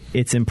 So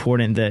it's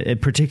important that,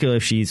 particularly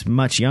if she's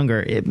much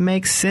younger, it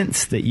makes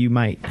sense that you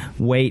might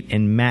wait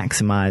and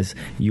maximize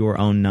your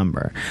own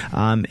number.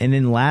 And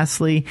then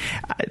lastly,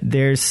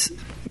 there's,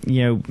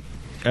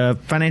 a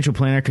financial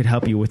planner could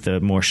help you with a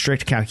more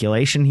strict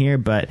calculation here,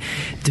 but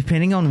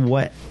depending on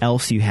what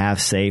else you have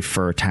saved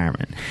for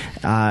retirement,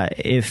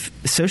 if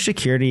Social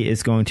Security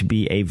is going to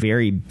be a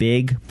very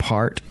big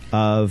part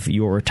of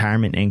your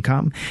retirement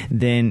income,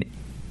 then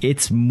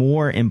it's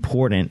more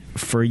important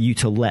for you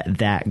to let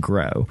that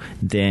grow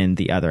than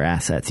the other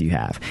assets you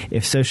have.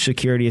 If Social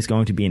Security is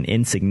going to be an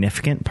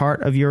insignificant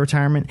part of your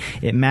retirement,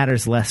 it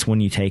matters less when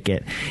you take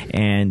it.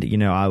 And,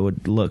 I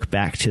would look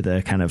back to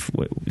the kind of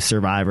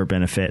survivor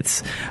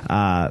benefits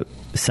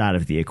side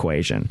of the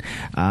equation.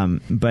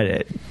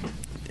 But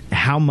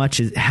how much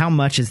is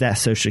that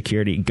Social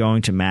Security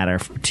going to matter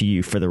to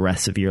you for the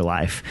rest of your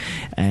life?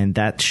 And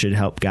that should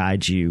help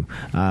guide you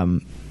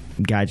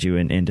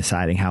in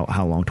deciding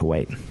how long to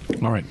wait.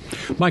 All right.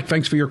 Mike,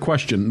 thanks for your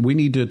question. We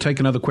need to take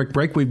another quick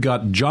break. We've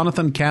got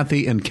Jonathan,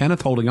 Kathy, and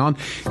Kenneth holding on.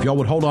 If y'all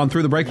would hold on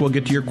through the break, we'll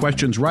get to your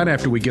questions right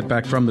after we get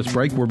back from this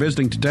break. We're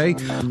visiting today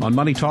on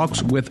Money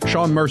Talks with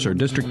Sean Mercer,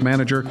 District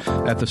Manager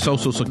at the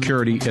Social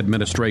Security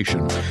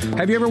Administration.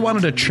 Have you ever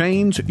wanted to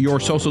change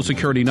your Social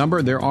Security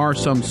number? There are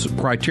some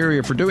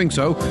criteria for doing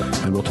so,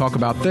 and we'll talk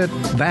about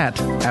that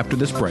after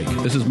this break.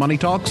 This is Money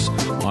Talks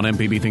on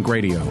MPB Think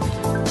Radio.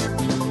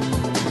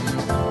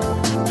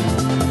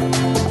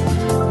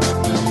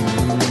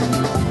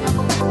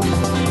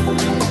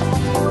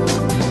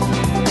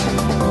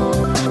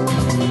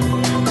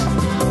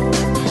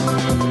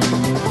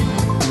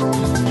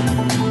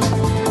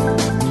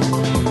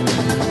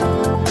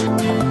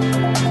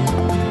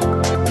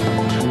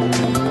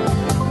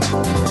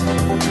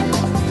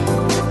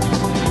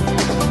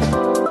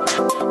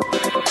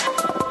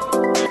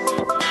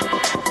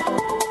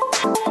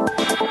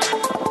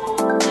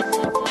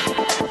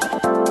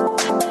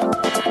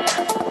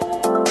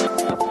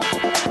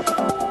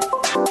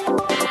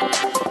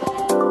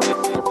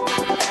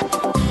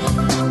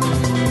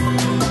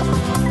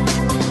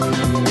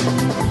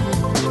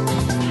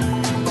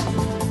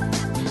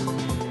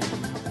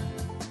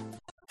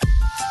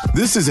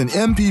 This is an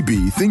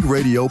MPB Think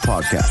Radio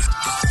podcast.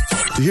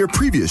 To hear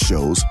previous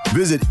shows,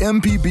 visit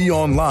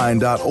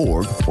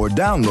mpbonline.org or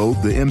download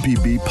the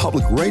MPB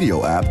Public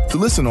Radio app to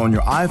listen on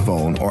your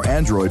iPhone or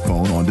Android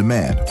phone on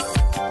demand.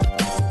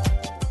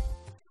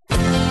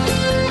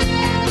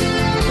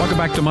 Welcome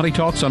back to Money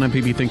Talks on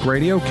MPB Think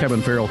Radio.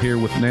 Kevin Farrell here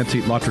with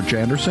Nancy Lottridge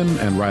Anderson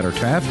and Ryder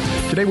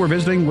Taft. Today we're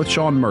visiting with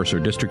Sean Mercer,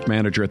 District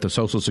Manager at the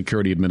Social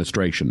Security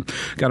Administration.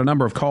 Got a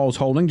number of calls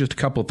holding. Just a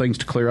couple of things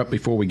to clear up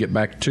before we get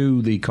back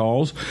to the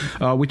calls.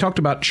 We talked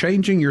about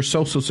changing your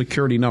Social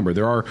Security number.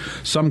 There are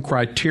some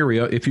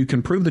criteria. If you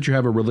can prove that you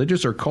have a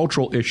religious or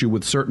cultural issue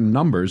with certain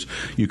numbers,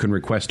 you can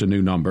request a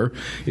new number.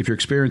 If you're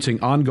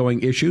experiencing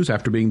ongoing issues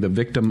after being the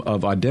victim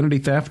of identity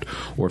theft,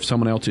 or if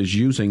someone else is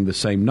using the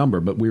same number.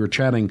 But we were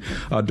chatting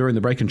during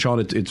the break, and Sean,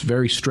 it's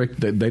very strict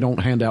that they don't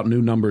hand out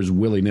new numbers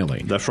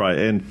willy-nilly. That's right.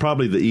 And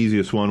probably the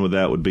easiest one with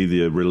that would be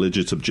the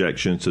religious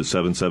objections to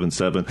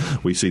 777.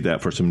 We see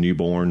that for some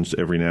newborns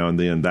every now and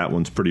then. That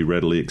one's pretty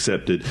readily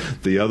accepted.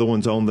 The other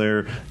ones on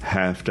there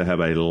have to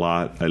have a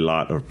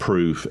lot of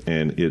proof,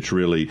 and it's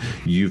really,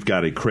 you've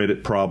got a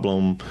credit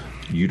problem,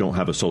 you don't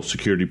have a Social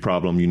Security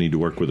problem, you need to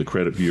work with the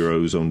credit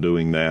bureaus on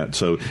doing that.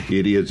 So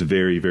it is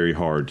very, very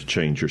hard to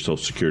change your Social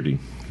Security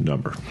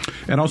number.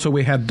 And also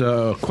we had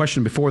a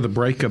question before the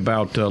break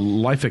about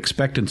life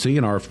expectancy,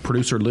 and our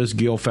producer Liz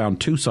Gill found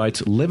two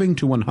sites,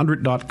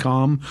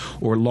 livingto100.com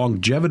or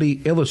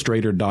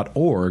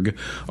longevityillustrator.org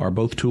are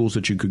both tools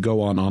that you could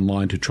go on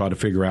online to try to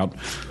figure out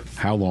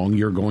how long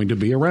you're going to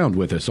be around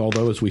with us.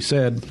 Although, as we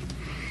said,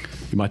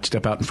 you might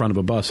step out in front of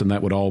a bus and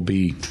that would all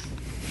be...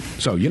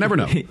 So you never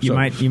know. You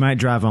might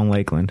drive on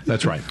Lakeland.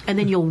 That's right. And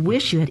then you'll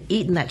wish you had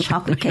eaten that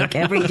chocolate cake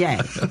every day.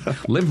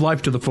 Live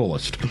life to the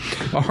fullest.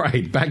 All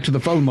right, back to the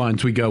phone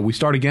lines we go. We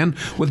start again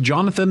with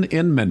Jonathan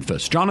in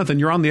Memphis. Jonathan,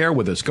 you're on the air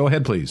with us. Go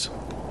ahead, please.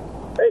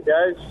 Hey,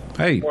 guys.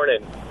 Hey. Good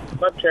morning.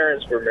 My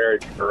parents were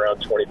married for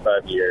around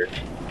 25 years,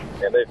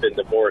 and they've been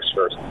divorced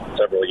for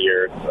several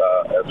years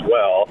as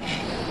well.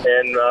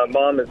 And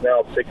Mom is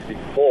now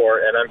 64,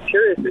 and I'm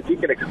curious if you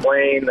can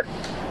explain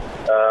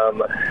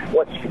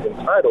what she's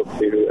entitled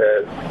to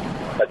as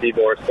a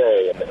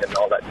divorcee in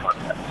all that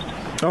context.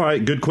 All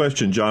right, good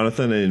question,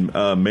 Jonathan. And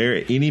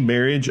any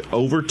marriage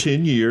over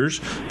 10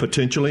 years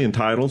potentially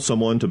entitles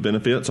someone to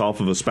benefits off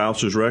of a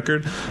spouse's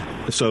record.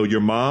 So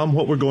your mom,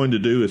 what we're going to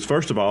do is,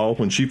 first of all,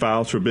 when she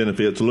files for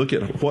benefits, look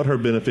at what her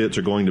benefits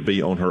are going to be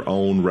on her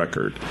own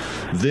record.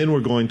 Then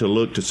we're going to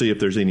look to see if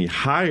there's any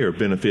higher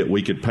benefit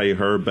we could pay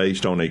her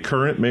based on a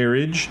current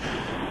marriage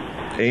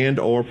and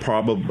or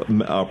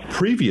probably a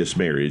previous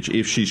marriage.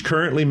 If she's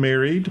currently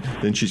married,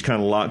 then she's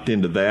kind of locked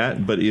into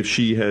that. But if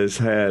she has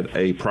had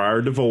a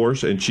prior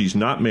divorce and she's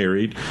not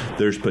married,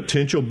 there's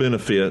potential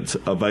benefits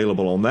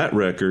available on that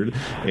record,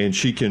 and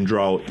she can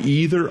draw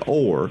either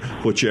or,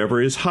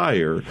 whichever is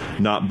higher,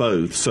 not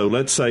both. So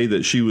let's say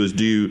that she was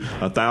due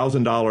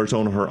 $1,000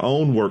 on her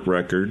own work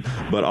record,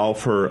 but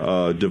off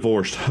her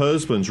divorced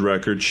husband's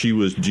record, she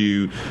was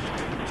due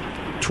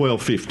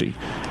 $1,250.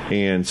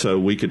 And so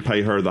we could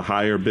pay her the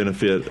higher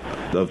benefit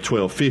of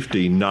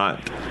 $1,250,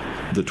 not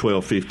the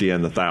 $1,250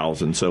 and the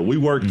 $1,000. So we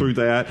work through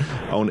that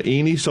on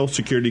any Social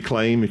Security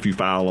claim. If you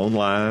file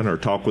online or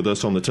talk with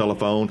us on the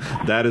telephone,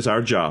 that is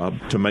our job,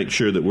 to make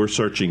sure that we're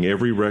searching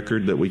every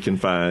record that we can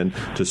find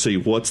to see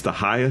what's the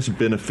highest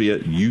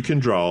benefit you can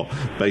draw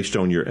based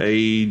on your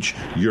age,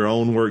 your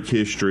own work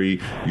history,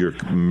 your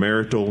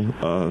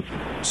marital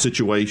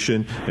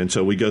situation. And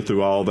so we go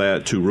through all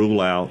that to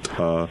rule out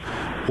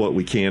what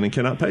we can and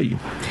cannot pay you.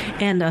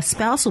 And a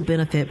spousal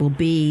benefit will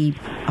be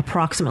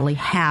approximately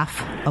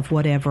half of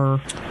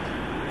whatever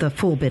the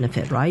full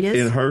benefit, right?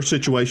 In her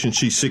situation,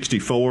 she's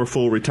 64.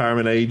 Full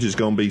retirement age is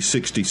going to be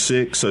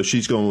 66. So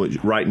she's going to,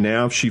 right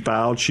now, if she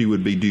filed, she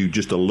would be due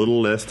just a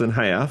little less than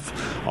half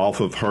off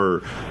of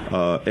her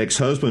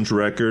ex-husband's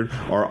record,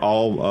 or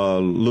all a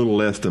little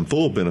less than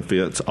full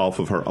benefits off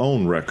of her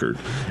own record.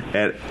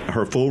 At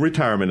her full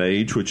retirement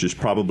age, which is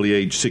probably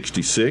age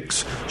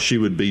 66, she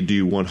would be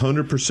due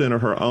 100%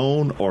 of her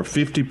own or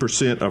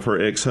 50% of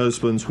her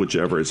ex-husband's,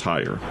 whichever is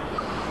higher.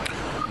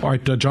 All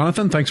right,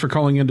 Jonathan, thanks for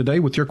calling in today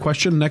with your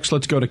question. Next,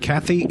 let's go to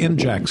Kathy in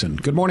Jackson.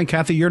 Good morning,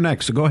 Kathy. You're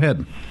next, so go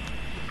ahead.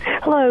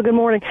 Hello, good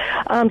morning.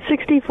 I'm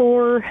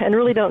 64 and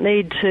really don't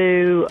need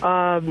to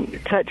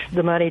touch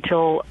the money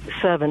till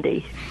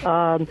 70.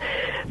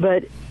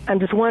 But I'm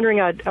just wondering,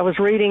 I was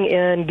reading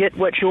in Get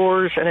What's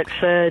Yours, and it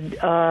said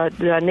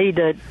that I need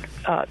to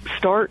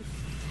start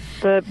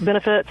the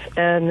benefits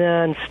and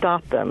then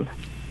stop them.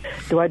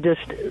 Do I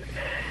just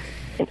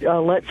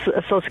let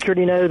Social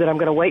Security know that I'm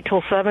going to wait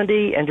till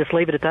 70 and just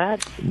leave it at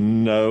that?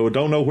 No,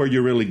 don't know where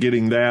you're really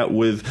getting that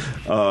with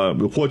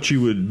what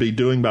you would be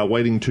doing by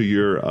waiting to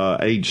your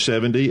age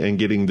 70 and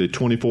getting the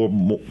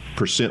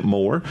 24%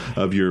 more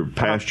of your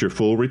past your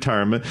full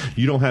retirement.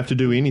 You don't have to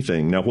do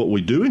anything. Now, what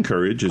we do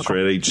encourage is for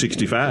at age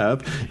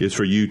 65 is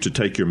for you to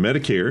take your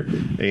Medicare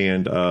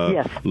and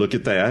look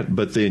at that,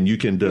 but then you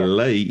can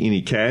delay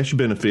any cash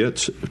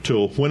benefits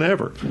till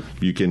whenever.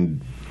 You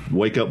can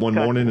wake up one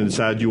morning and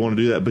decide you want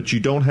to do that, but you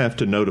don't have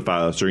to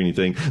notify us or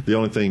anything. The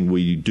only thing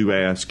we do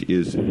ask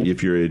is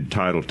if you're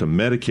entitled to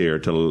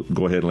Medicare, to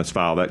go ahead and let's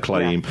file that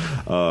claim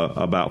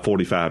about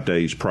 45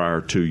 days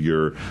prior to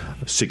your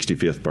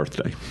 65th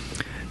birthday.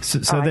 So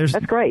right, there's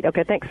that's great.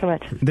 Okay, thanks so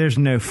much. There's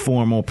no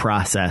formal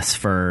process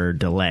for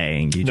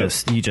delaying. You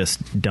just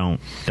don't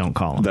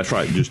call them. That's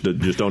right. Just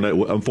don't.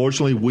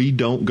 Unfortunately, we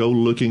don't go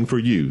looking for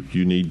you.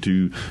 You need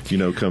to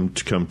come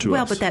to us.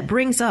 Well, but that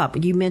brings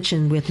up, you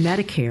mentioned with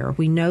Medicare,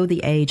 we know the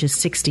age is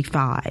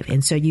 65,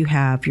 and so you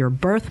have your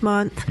birth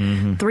month,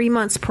 3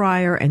 months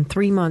prior and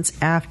 3 months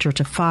after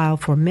to file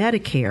for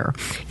Medicare.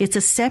 It's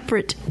a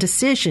separate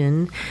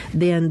decision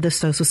than the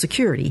Social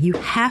Security. You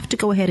have to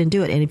go ahead and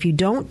do it, and if you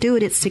don't do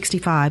it at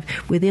 65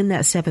 within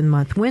that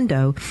 7-month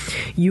window,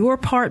 your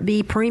Part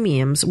B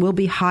premiums will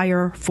be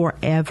higher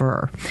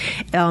forever.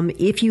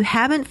 If you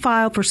haven't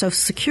filed for Social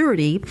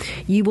Security,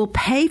 you will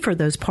pay for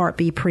those Part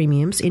B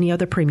premiums, any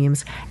other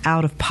premiums,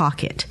 out of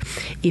pocket.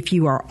 If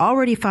you are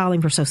already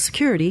filing for Social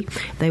Security,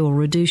 they will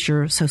reduce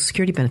your Social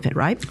Security benefit,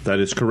 right? That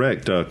is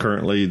correct.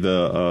 Currently,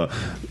 the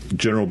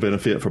general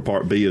benefit for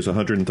Part B is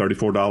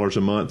 $134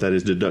 a month. That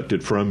is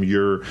deducted from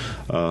your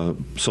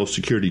Social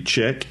Security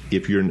check.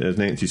 If you're, as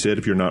Nancy said,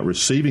 if you're not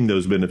receiving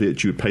those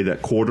benefits, you would pay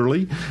that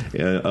quarterly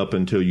up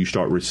until you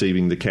start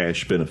receiving the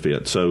cash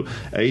benefit. So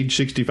age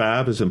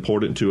 65 is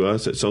important to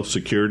us at Social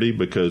Security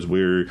because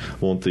we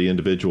want the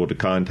individual to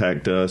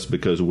contact us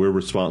because we're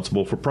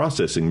responsible for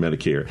processing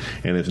Medicare.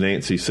 And as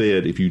Nancy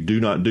said, if you do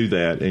not do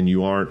that and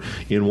you aren't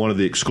in one of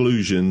the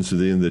exclusions,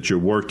 then that you're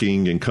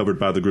working and covered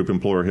by the group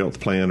employer health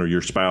plan, or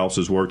your spouse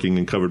is working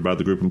and covered by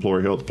the group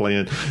employer health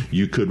plan,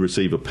 you could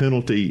receive a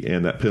penalty,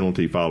 and that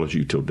penalty follows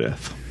you till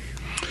death.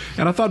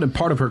 And I thought in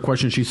part of her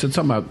question, she said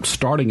something about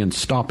starting and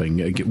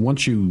stopping.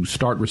 Once you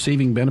start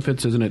receiving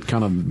benefits, isn't it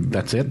kind of,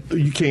 that's it?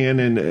 You can,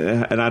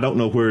 and I don't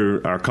know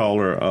where our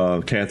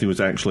caller, Kathy, was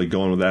actually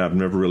going with that. I've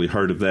never really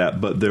heard of that.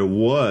 But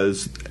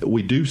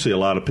we do see a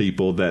lot of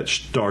people that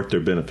start their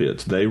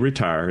benefits. They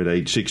retire at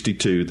age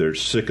 62. They're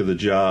sick of the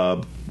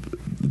job.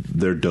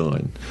 They're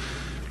done.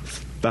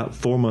 About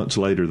 4 months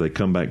later, they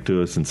come back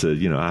to us and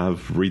said, I've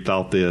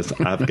rethought this.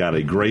 I've got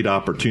a great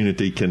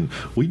opportunity. Can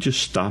we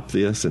just stop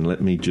this and let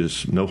me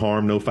just, no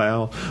harm, no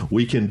foul?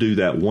 We can do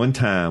that one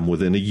time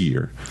within a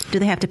year. Do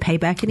they have to pay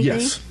back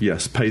anything?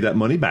 Yes. Pay that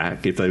money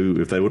back if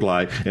they would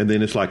like. And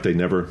then it's like they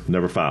never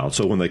filed.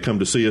 So when they come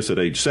to see us at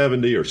age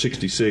 70 or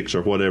 66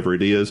 or whatever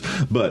it is,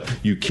 but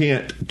you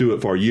can't do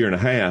it for a year and a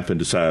half and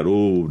decide,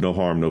 no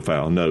harm, no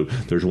foul. No,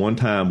 there's one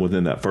time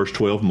within that first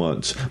 12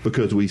 months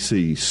because we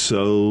see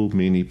so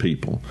many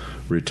people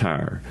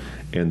retire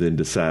and then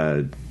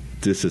decide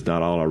this is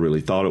not all I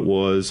really thought it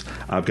was.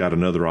 I've got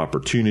another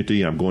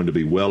opportunity. I'm going to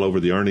be well over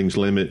the earnings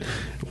limit.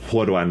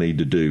 What do I need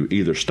to do?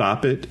 Either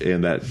stop it,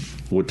 and that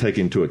would take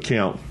into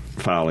account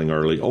filing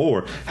early,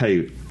 or,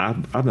 hey,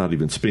 I'm not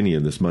even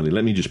spending this money.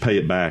 Let me just pay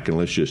it back, and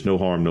let's just no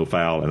harm, no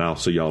foul, and I'll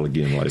see y'all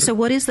again later. So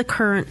what is the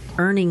current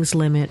earnings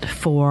limit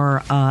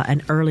for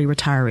an early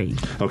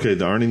retiree? Okay,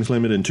 the earnings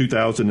limit in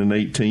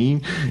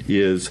 2018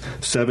 is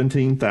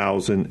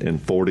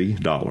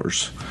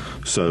 $17,040.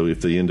 So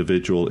if the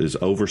individual is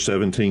over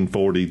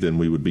 $1,740, then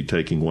we would be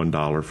taking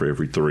 $1 for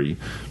every 3,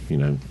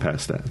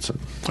 past that. So.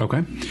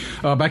 Okay.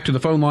 Back to the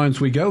phone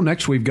lines we go.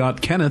 Next, we've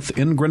got Kenneth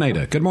in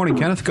Grenada. Good morning,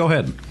 Kenneth. Go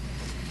ahead.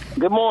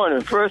 Good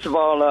morning. First of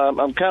all,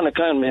 I'm kind of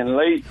coming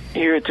late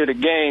here to the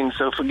game,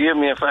 so forgive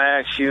me if I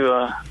ask you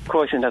a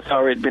question that's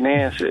already been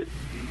answered.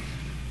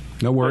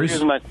 No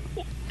worries.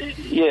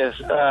 Yes.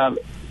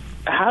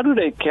 How do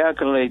they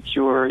calculate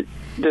your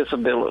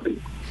disability?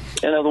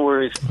 In other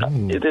words,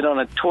 is it on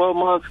a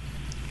 12-month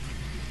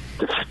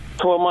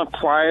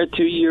prior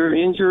to your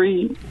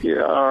injury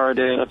or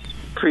the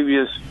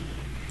previous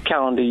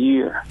calendar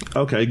year?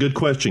 Okay, good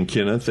question,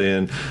 Kenneth.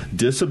 And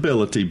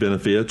disability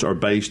benefits are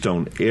based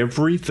on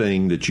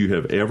everything that you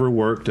have ever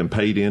worked and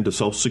paid into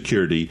Social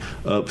Security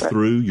up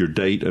through your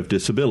date of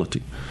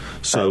disability.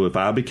 So if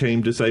I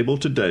became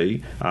disabled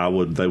today,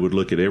 they would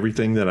look at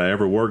everything that I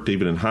ever worked,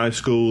 even in high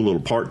school,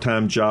 little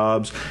part-time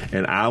jobs,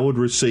 and I would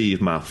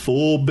receive my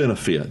full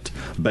benefit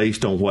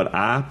based on what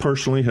I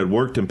personally had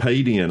worked and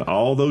paid in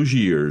all those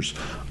years,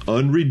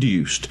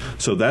 unreduced.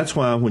 So that's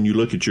why when you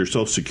look at your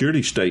Social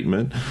Security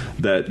statement,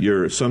 that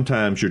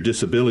sometimes your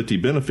disability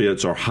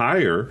benefits are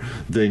higher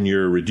than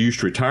your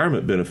reduced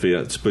retirement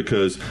benefits,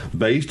 because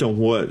based on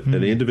what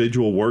an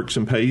individual works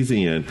and pays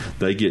in,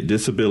 they get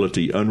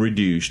disability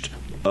unreduced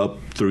up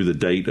through the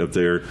date of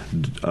their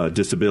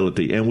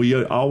disability. And we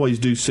always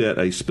do set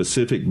a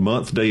specific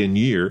month, day, and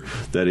year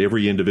that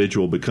every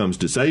individual becomes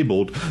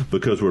disabled,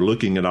 because we're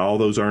looking at all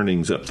those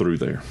earnings up through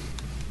there.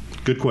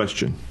 Good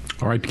question.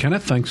 All right,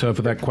 Kenneth, thanks for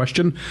that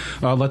question.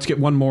 Let's get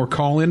one more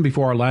call in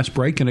before our last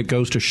break, and it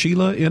goes to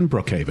Sheila in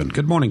Brookhaven.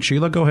 Good morning,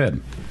 Sheila. Go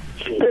ahead.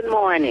 Good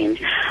morning.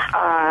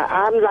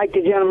 I'm like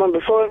the gentleman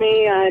before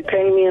me. I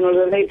came in a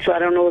little late, so I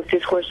don't know if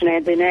this question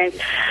had been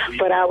asked.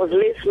 But I was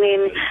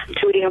listening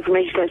to the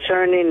information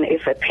concerning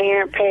if a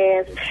parent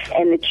passed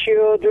and the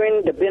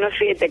children, the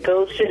benefit that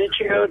goes to the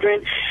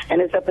children,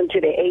 and it's up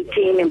until the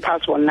 18 and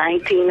possible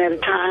 19 at a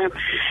time.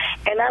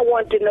 And I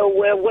want to know,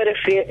 what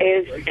if it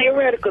is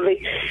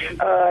theoretically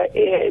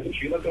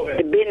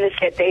the business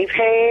that they've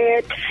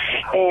had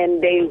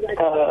and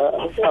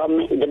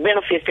the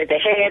benefits that they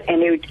had,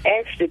 and they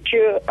asked the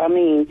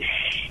children,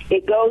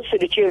 it goes to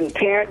the children. The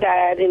parent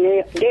died, and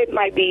it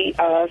might be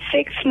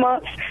 6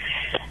 months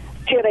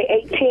till they're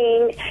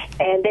 18,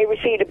 and they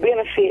receive the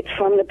benefits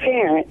from the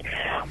parent.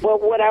 Well,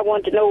 what I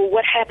want to know,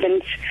 what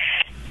happens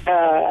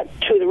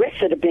to the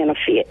rest of the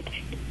benefit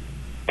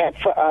that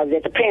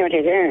the parent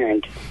has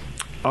earned?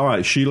 All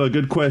right, Sheila,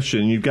 good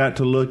question. You've got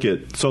to look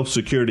at Social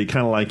Security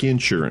kind of like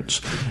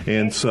insurance.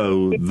 And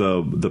so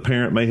the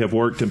parent may have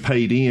worked and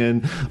paid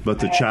in, but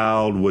the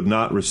child would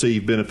not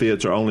receive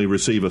benefits or only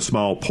receive a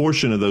small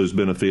portion of those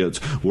benefits.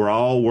 We're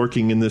all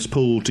working in this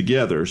pool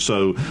together.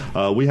 So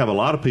we have a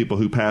lot of people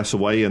who pass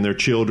away and their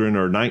children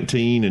are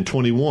 19 and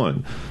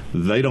 21.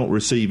 They don't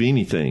receive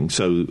anything.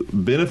 So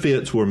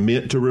benefits were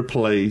meant to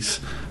replace,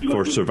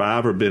 for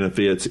survivor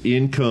benefits,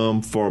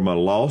 income from a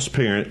lost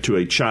parent to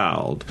a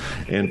child.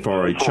 And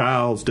for a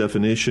child's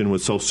definition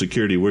with Social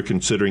Security, we're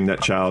considering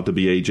that child to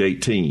be age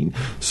 18.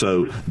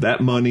 So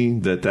that money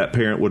that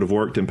parent would have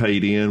worked and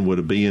paid in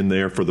would be in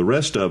there for the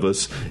rest of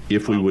us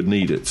if we would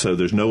need it. So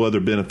there's no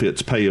other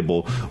benefits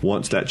payable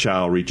once that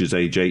child reaches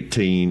age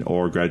 18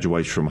 or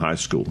graduates from high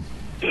school.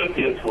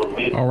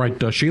 All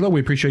right, Sheila, we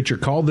appreciate your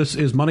call. This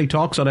is Money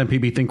Talks on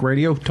MPB Think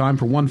Radio. Time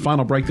for one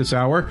final break this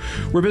hour.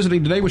 We're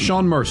visiting today with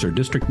Sean Mercer,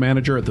 District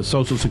Manager at the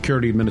Social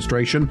Security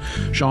Administration.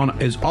 Sean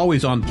is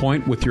always on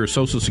point with your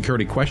Social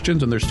Security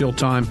questions, and there's still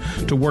time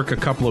to work a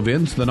couple of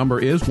ins. The number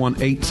is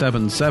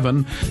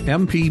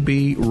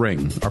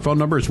 1-877-MPB-RING. Our phone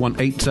number is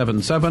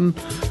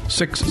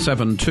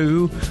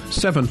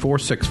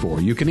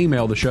 1-877-672-7464. You can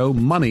email the show,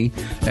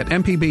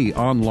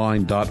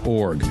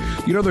 money@mpbonline.org.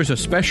 You know, there's a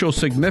special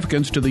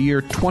significance to the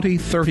year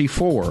 2034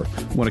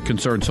 when it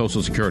concerns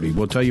Social Security.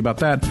 We'll tell you about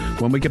that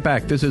when we get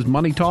back. This is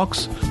Money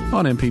Talks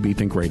on MPB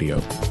Think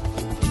Radio.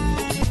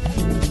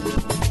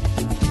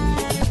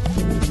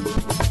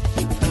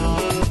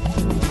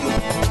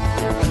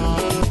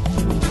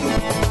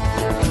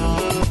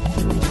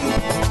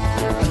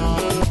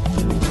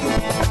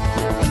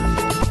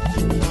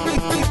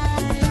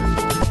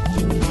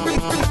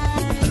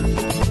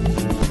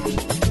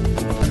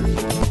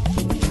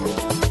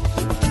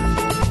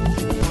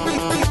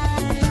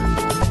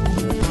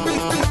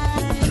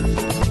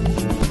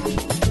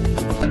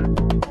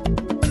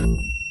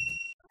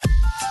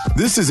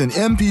 This is an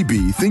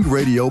MPB Think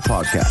Radio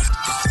podcast.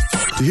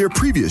 To hear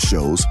previous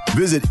shows,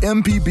 visit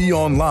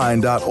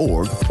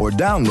mpbonline.org or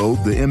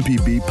download the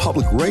MPB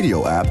Public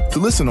Radio app to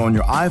listen on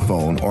your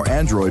iPhone or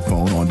Android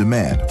phone on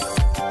demand.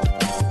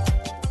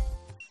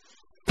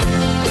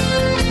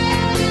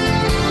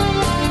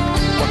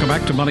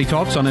 back to Money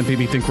Talks on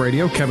MPB Think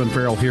Radio. Kevin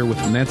Farrell here with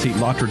Nancy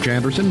Lottridge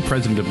Anderson,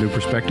 president of New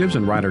Perspectives,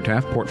 and Ryder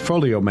Taft,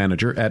 portfolio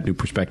manager at New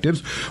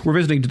Perspectives. We're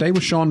visiting today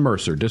with Sean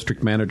Mercer,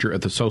 district manager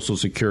at the Social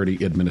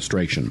Security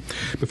Administration.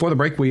 Before the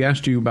break, we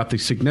asked you about the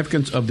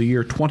significance of the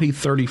year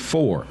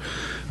 2034.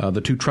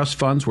 The two trust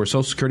funds where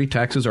Social Security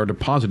taxes are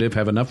deposited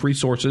have enough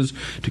resources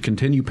to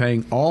continue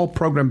paying all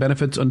program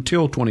benefits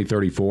until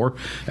 2034,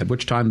 at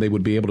which time they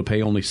would be able to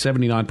pay only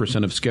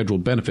 79% of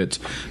scheduled benefits,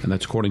 and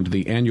that's according to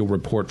the annual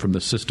report from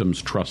the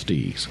system's trustees.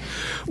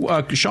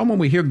 Sean, when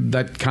we hear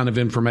that kind of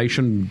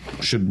information,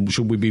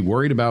 should we be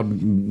worried about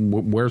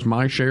where's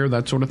my share,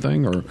 that sort of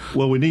thing? Or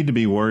well, we need to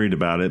be worried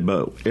about it,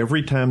 but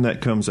every time that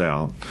comes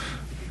out,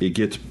 it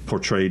gets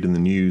portrayed in the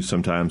news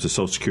sometimes as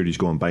Social Security is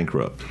going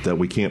bankrupt, that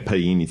we can't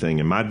pay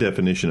anything. And my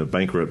definition of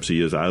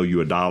bankruptcy is I owe you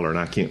 $1 and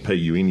I can't pay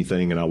you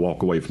anything and I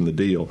walk away from the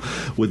deal.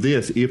 With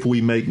this, if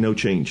we make no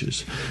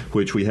changes,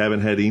 which we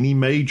haven't had any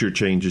major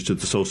changes to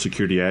the Social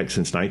Security Act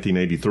since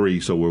 1983,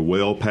 so we're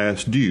well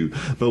past due,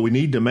 but we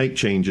need to make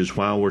changes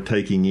while we're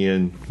taking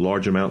in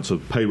large amounts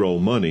of payroll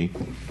money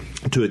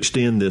to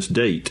extend this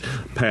date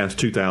past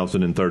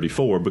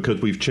 2034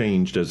 because we've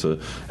changed as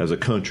a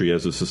country,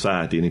 as a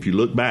society. And if you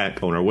look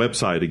back on our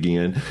website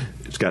again,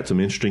 it's got some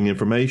interesting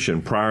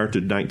information. Prior to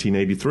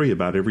 1983,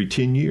 about every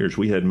 10 years,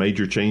 we had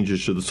major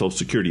changes to the Social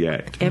Security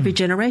Act. Every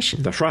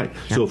generation. That's right.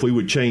 Yeah. So if we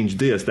would change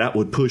this, that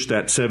would push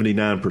that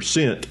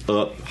 79%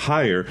 up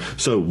higher.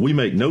 So we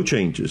make no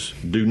changes,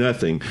 do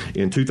nothing.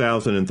 In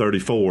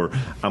 2034,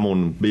 I'm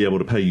going to be able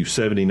to pay you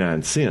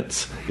 79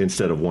 cents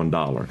instead of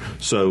 $1.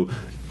 So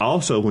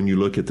also, when you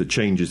look at the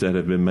changes that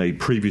have been made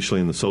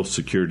previously in the Social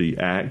Security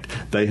Act,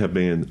 they have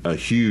been a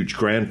huge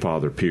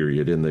grandfather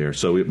period in there.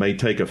 So it may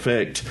take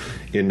effect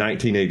in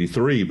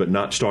 1983, but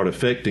not start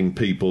affecting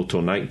people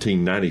till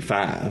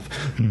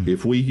 1995.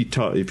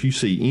 If you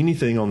see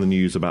anything on the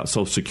news about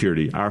Social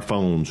Security, our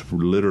phones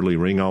literally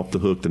ring off the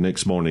hook the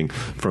next morning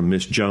from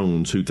Miss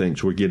Jones, who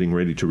thinks we're getting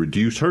ready to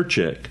reduce her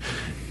check.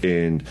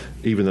 And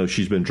even though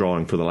she's been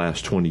drawing for the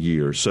last 20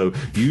 years. So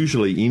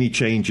usually any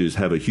changes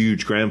have a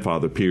huge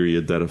grandfather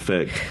period that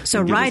affect.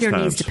 So Ryder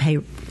needs to pay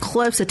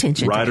close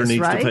attention to this,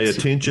 needs to pay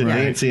attention.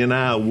 Right. Nancy and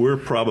I, we're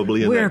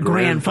probably in that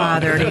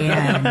grandfathered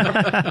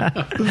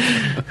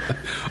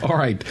in. All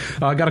right.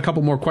 I got a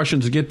couple more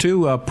questions to get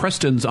to.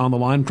 Preston's on the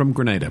line from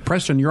Grenada.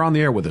 Preston, you're on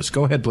the air with us.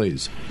 Go ahead,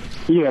 please.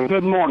 Yeah,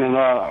 good morning.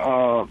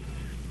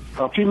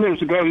 A few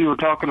minutes ago, you were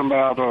talking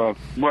about,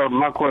 well,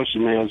 my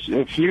question is,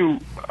 if you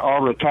are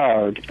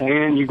retired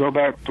and you go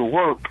back to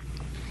work,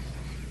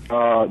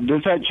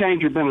 does that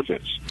change your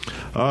benefits?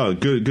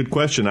 Good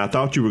question. I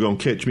thought you were going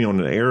to catch me on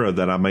an error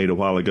that I made a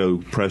while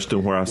ago,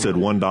 Preston, where I said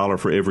 $1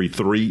 for every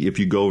 3 if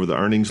you go over the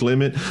earnings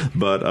limit.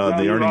 But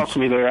the you earnings lost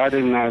me there. I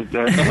didn't know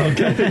that.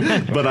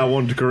 Okay. But I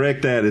wanted to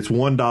correct that. It's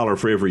 $1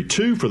 for every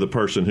 2 for the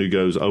person who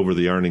goes over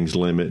the earnings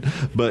limit.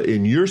 But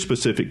in your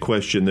specific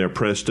question there,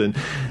 Preston,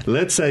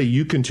 let's say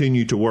you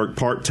continue to work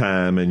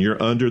part-time and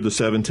you're under the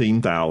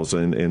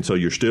 $17,000, and so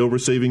you're still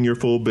receiving your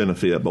full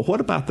benefit. But what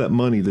about that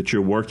money that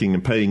you're working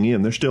and paying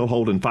in? They're still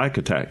holding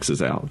FICA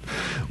taxes out.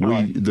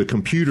 The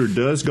computer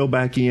does go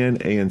back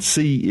in and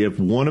see if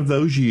one of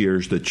those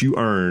years that you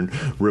earn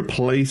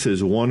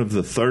replaces one of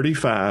the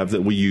 35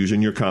 that we use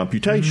in your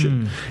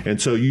computation.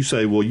 And so you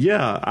say, well,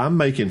 yeah, I'm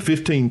making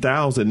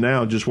 $15,000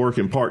 now just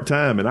working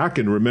part-time, and I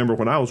can remember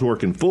when I was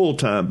working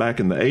full-time back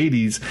in the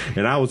 80s,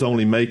 and I was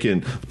only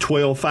making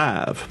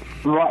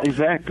 $12,500. Right,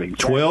 exactly.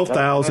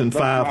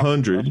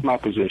 $12,500. That's my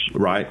position.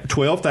 Right,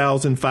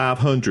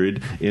 $12,500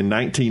 in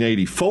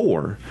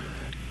 1984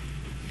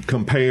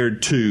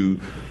 compared to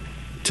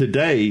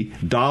today,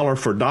 dollar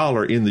for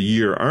dollar in the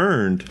year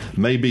earned,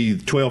 maybe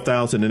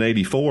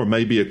 $12,084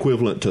 may be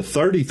equivalent to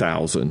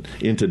 $30,000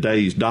 in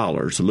today's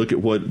dollars. So look at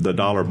what the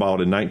dollar bought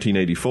in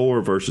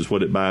 1984 versus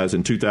what it buys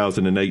in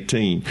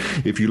 2018.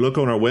 If you look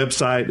on our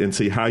website and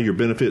see how your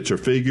benefits are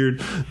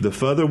figured, the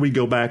further we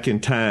go back in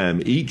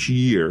time, each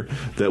year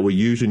that we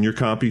use in your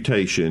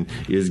computation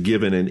is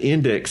given an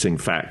indexing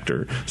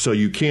factor. So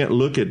you can't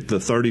look at the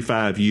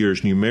 35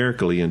 years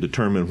numerically and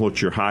determine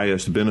what your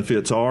highest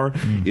benefits are.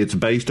 It's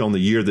based on the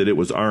year that it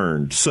was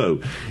earned.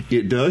 So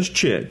it does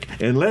check.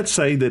 And let's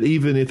say that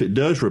even if it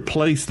does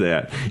replace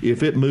that,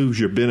 if it moves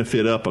your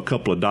benefit up a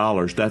couple of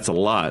dollars, that's a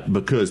lot,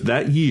 because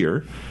that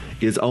year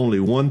is only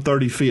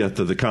 1/35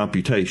 of the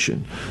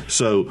computation.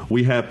 So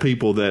we have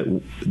people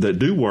that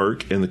do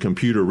work and the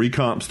computer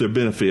recomps their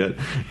benefit,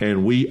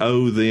 and we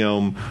owe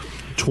them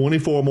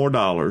 $24 more,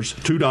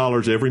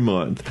 $2 every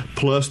month,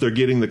 plus they're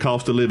getting the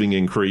cost of living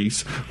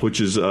increase, which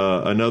is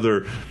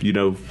another,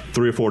 $3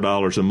 or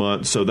 $4 a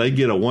month. So they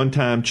get a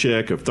one-time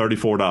check of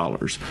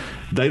 $34.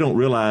 They don't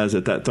realize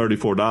that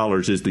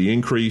 $34 is the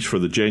increase for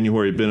the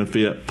January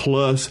benefit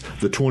plus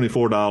the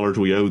 $24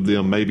 we owed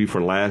them maybe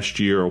for last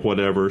year or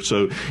whatever.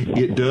 So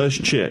it does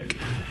check.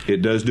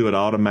 It does do it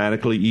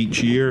automatically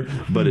each year,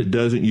 but it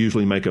doesn't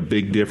usually make a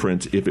big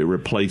difference if it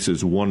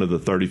replaces one of the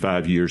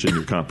 35 years in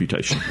your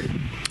computation.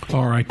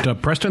 All right,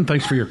 Preston,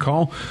 thanks for your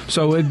call.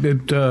 So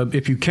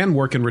if you can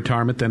work in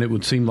retirement, then it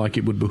would seem like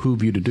it would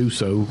behoove you to do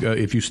so.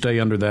 If you stay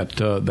under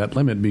that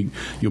limit,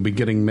 you'll be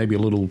getting maybe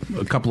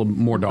a couple of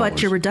more dollars.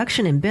 But your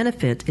reduction in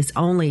benefit is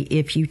only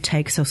if you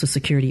take Social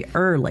Security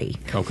early.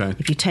 Okay.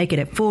 If you take it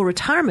at full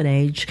retirement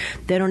age,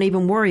 they don't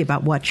even worry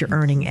about what you're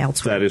earning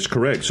elsewhere. That is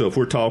correct. So if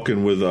we're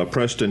talking with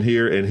Preston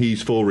here and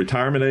he's full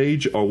retirement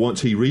age, or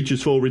once he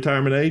reaches full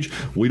retirement age,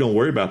 we don't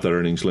worry about that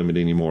earnings limit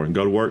anymore and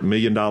go to work $1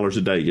 million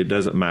a day. It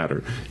doesn't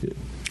matter.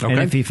 Okay.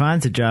 And if he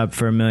finds a job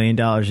for $1 million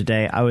a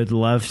day, I would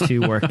love to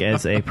work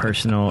as a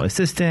personal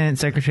assistant,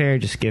 secretary.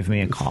 Just give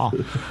me a call.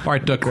 All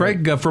right,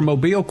 Craig from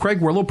Mobile.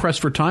 Craig, we're a little pressed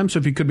for time, so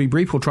if you could be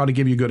brief, we'll try to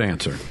give you a good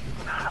answer.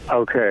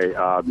 Okay.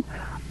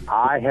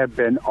 I have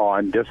been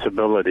on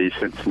disability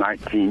since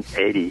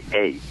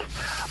 1988.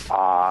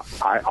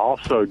 I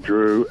also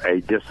drew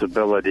a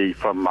disability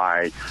from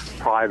my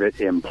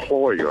private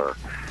employer.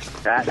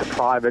 That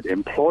private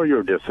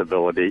employer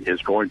disability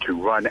is going to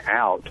run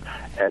out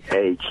at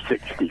age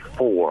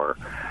 64.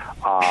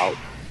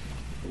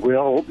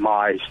 Will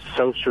my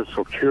Social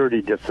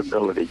Security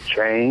disability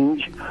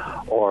change,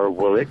 or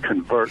will it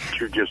convert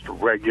to just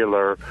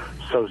regular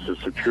Social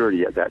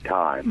Security at that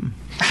time?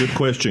 Good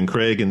question,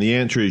 Craig. And the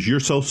answer is your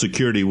Social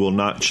Security will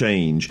not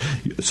change.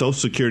 Social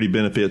Security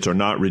benefits are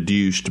not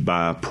reduced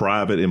by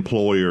private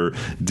employer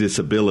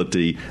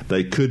disability.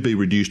 They could be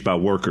reduced by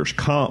workers'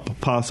 comp,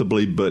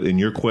 possibly, but in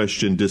your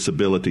question,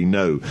 disability,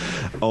 no.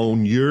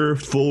 On your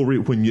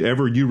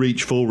whenever you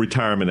reach full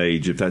retirement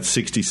age, if that's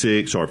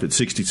 66 or if it's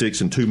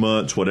 66 and 2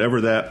 months,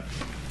 whatever that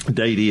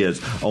date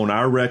is, on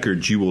our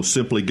records, you will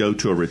simply go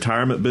to a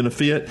retirement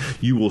benefit.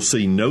 You will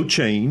see no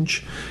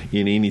change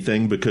in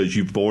anything because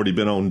you've already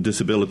been on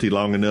disability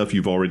long enough.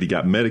 You've already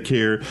got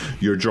Medicare.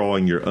 You're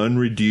drawing your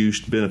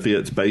unreduced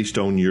benefits based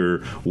on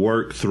your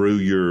work through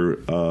your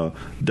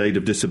date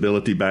of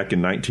disability back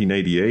in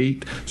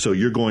 1988. So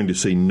you're going to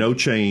see no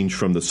change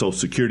from the Social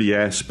Security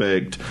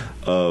aspect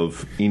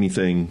of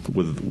anything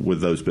with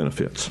those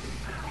benefits.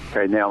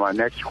 Okay, now my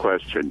next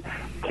question.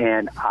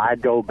 Can I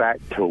go back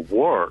to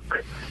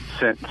work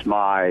since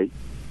my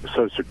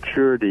Social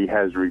Security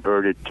has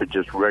reverted to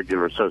just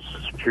regular Social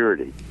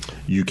Security?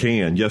 You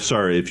can. Yes,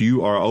 sir. If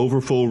you are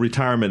over full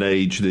retirement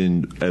age,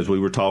 then as we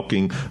were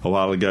talking a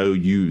while ago,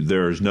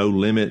 there is no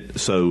limit.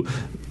 So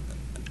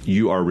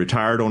you are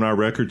retired on our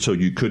record, so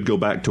you could go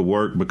back to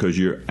work because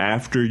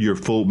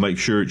make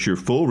sure it's your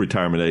full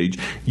retirement age.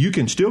 You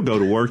can still go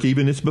to work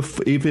even if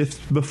it's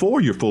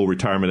before your full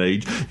retirement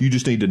age. You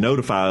just need to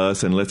notify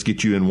us, and let's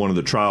get you in one of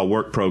the trial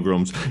work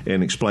programs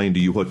and explain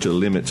to you what the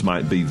limits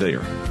might be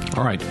there.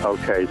 All right.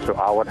 Okay, so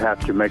I would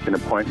have to make an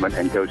appointment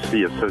and go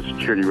see a Social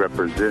Security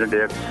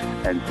representative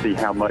and see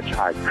how much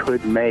I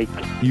could make.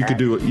 You could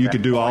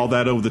do all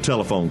that over the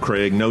telephone,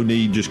 Craig. No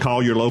need. Just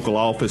call your local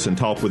office and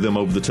talk with them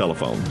over the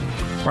telephone.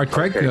 All right,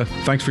 Craig,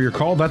 thanks for your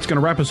call. That's going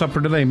to wrap us up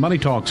for today. Money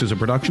Talks is a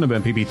production of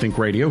MPB Think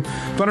Radio,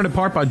 funded in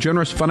part by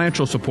generous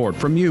financial support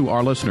from you,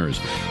 our listeners.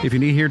 If you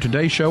need to hear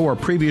today's show or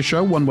previous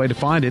show, one way to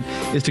find it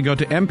is to go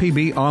to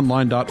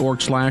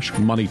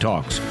mpbonline.org/Money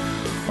Talks.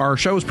 Our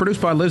show is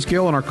produced by Liz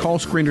Gill, and our call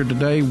screener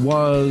today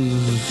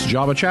was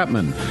Java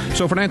Chapman.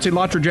 So for Nancy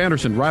Lottridge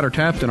Anderson, Ryder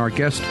Taft, and our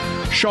guest,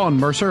 Sean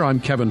Mercer, I'm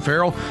Kevin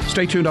Farrell.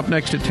 Stay tuned. Up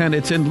next at 10,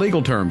 it's In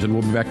Legal Terms, and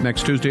we'll be back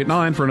next Tuesday at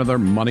 9 for another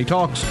Money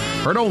Talks,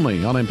 heard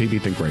only on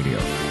MPB Think Radio.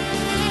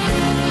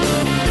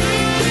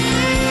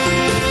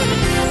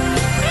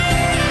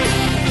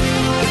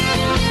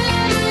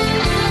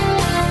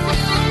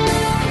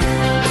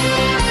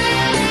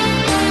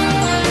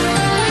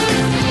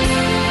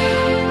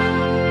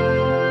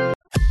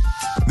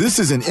 This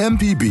is an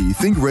MPB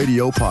Think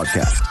Radio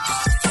podcast.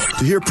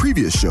 To hear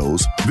previous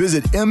shows,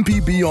 visit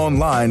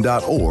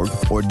mpbonline.org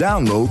or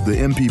download the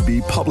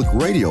MPB Public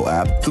Radio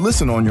app to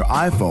listen on your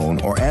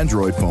iPhone or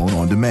Android phone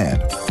on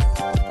demand.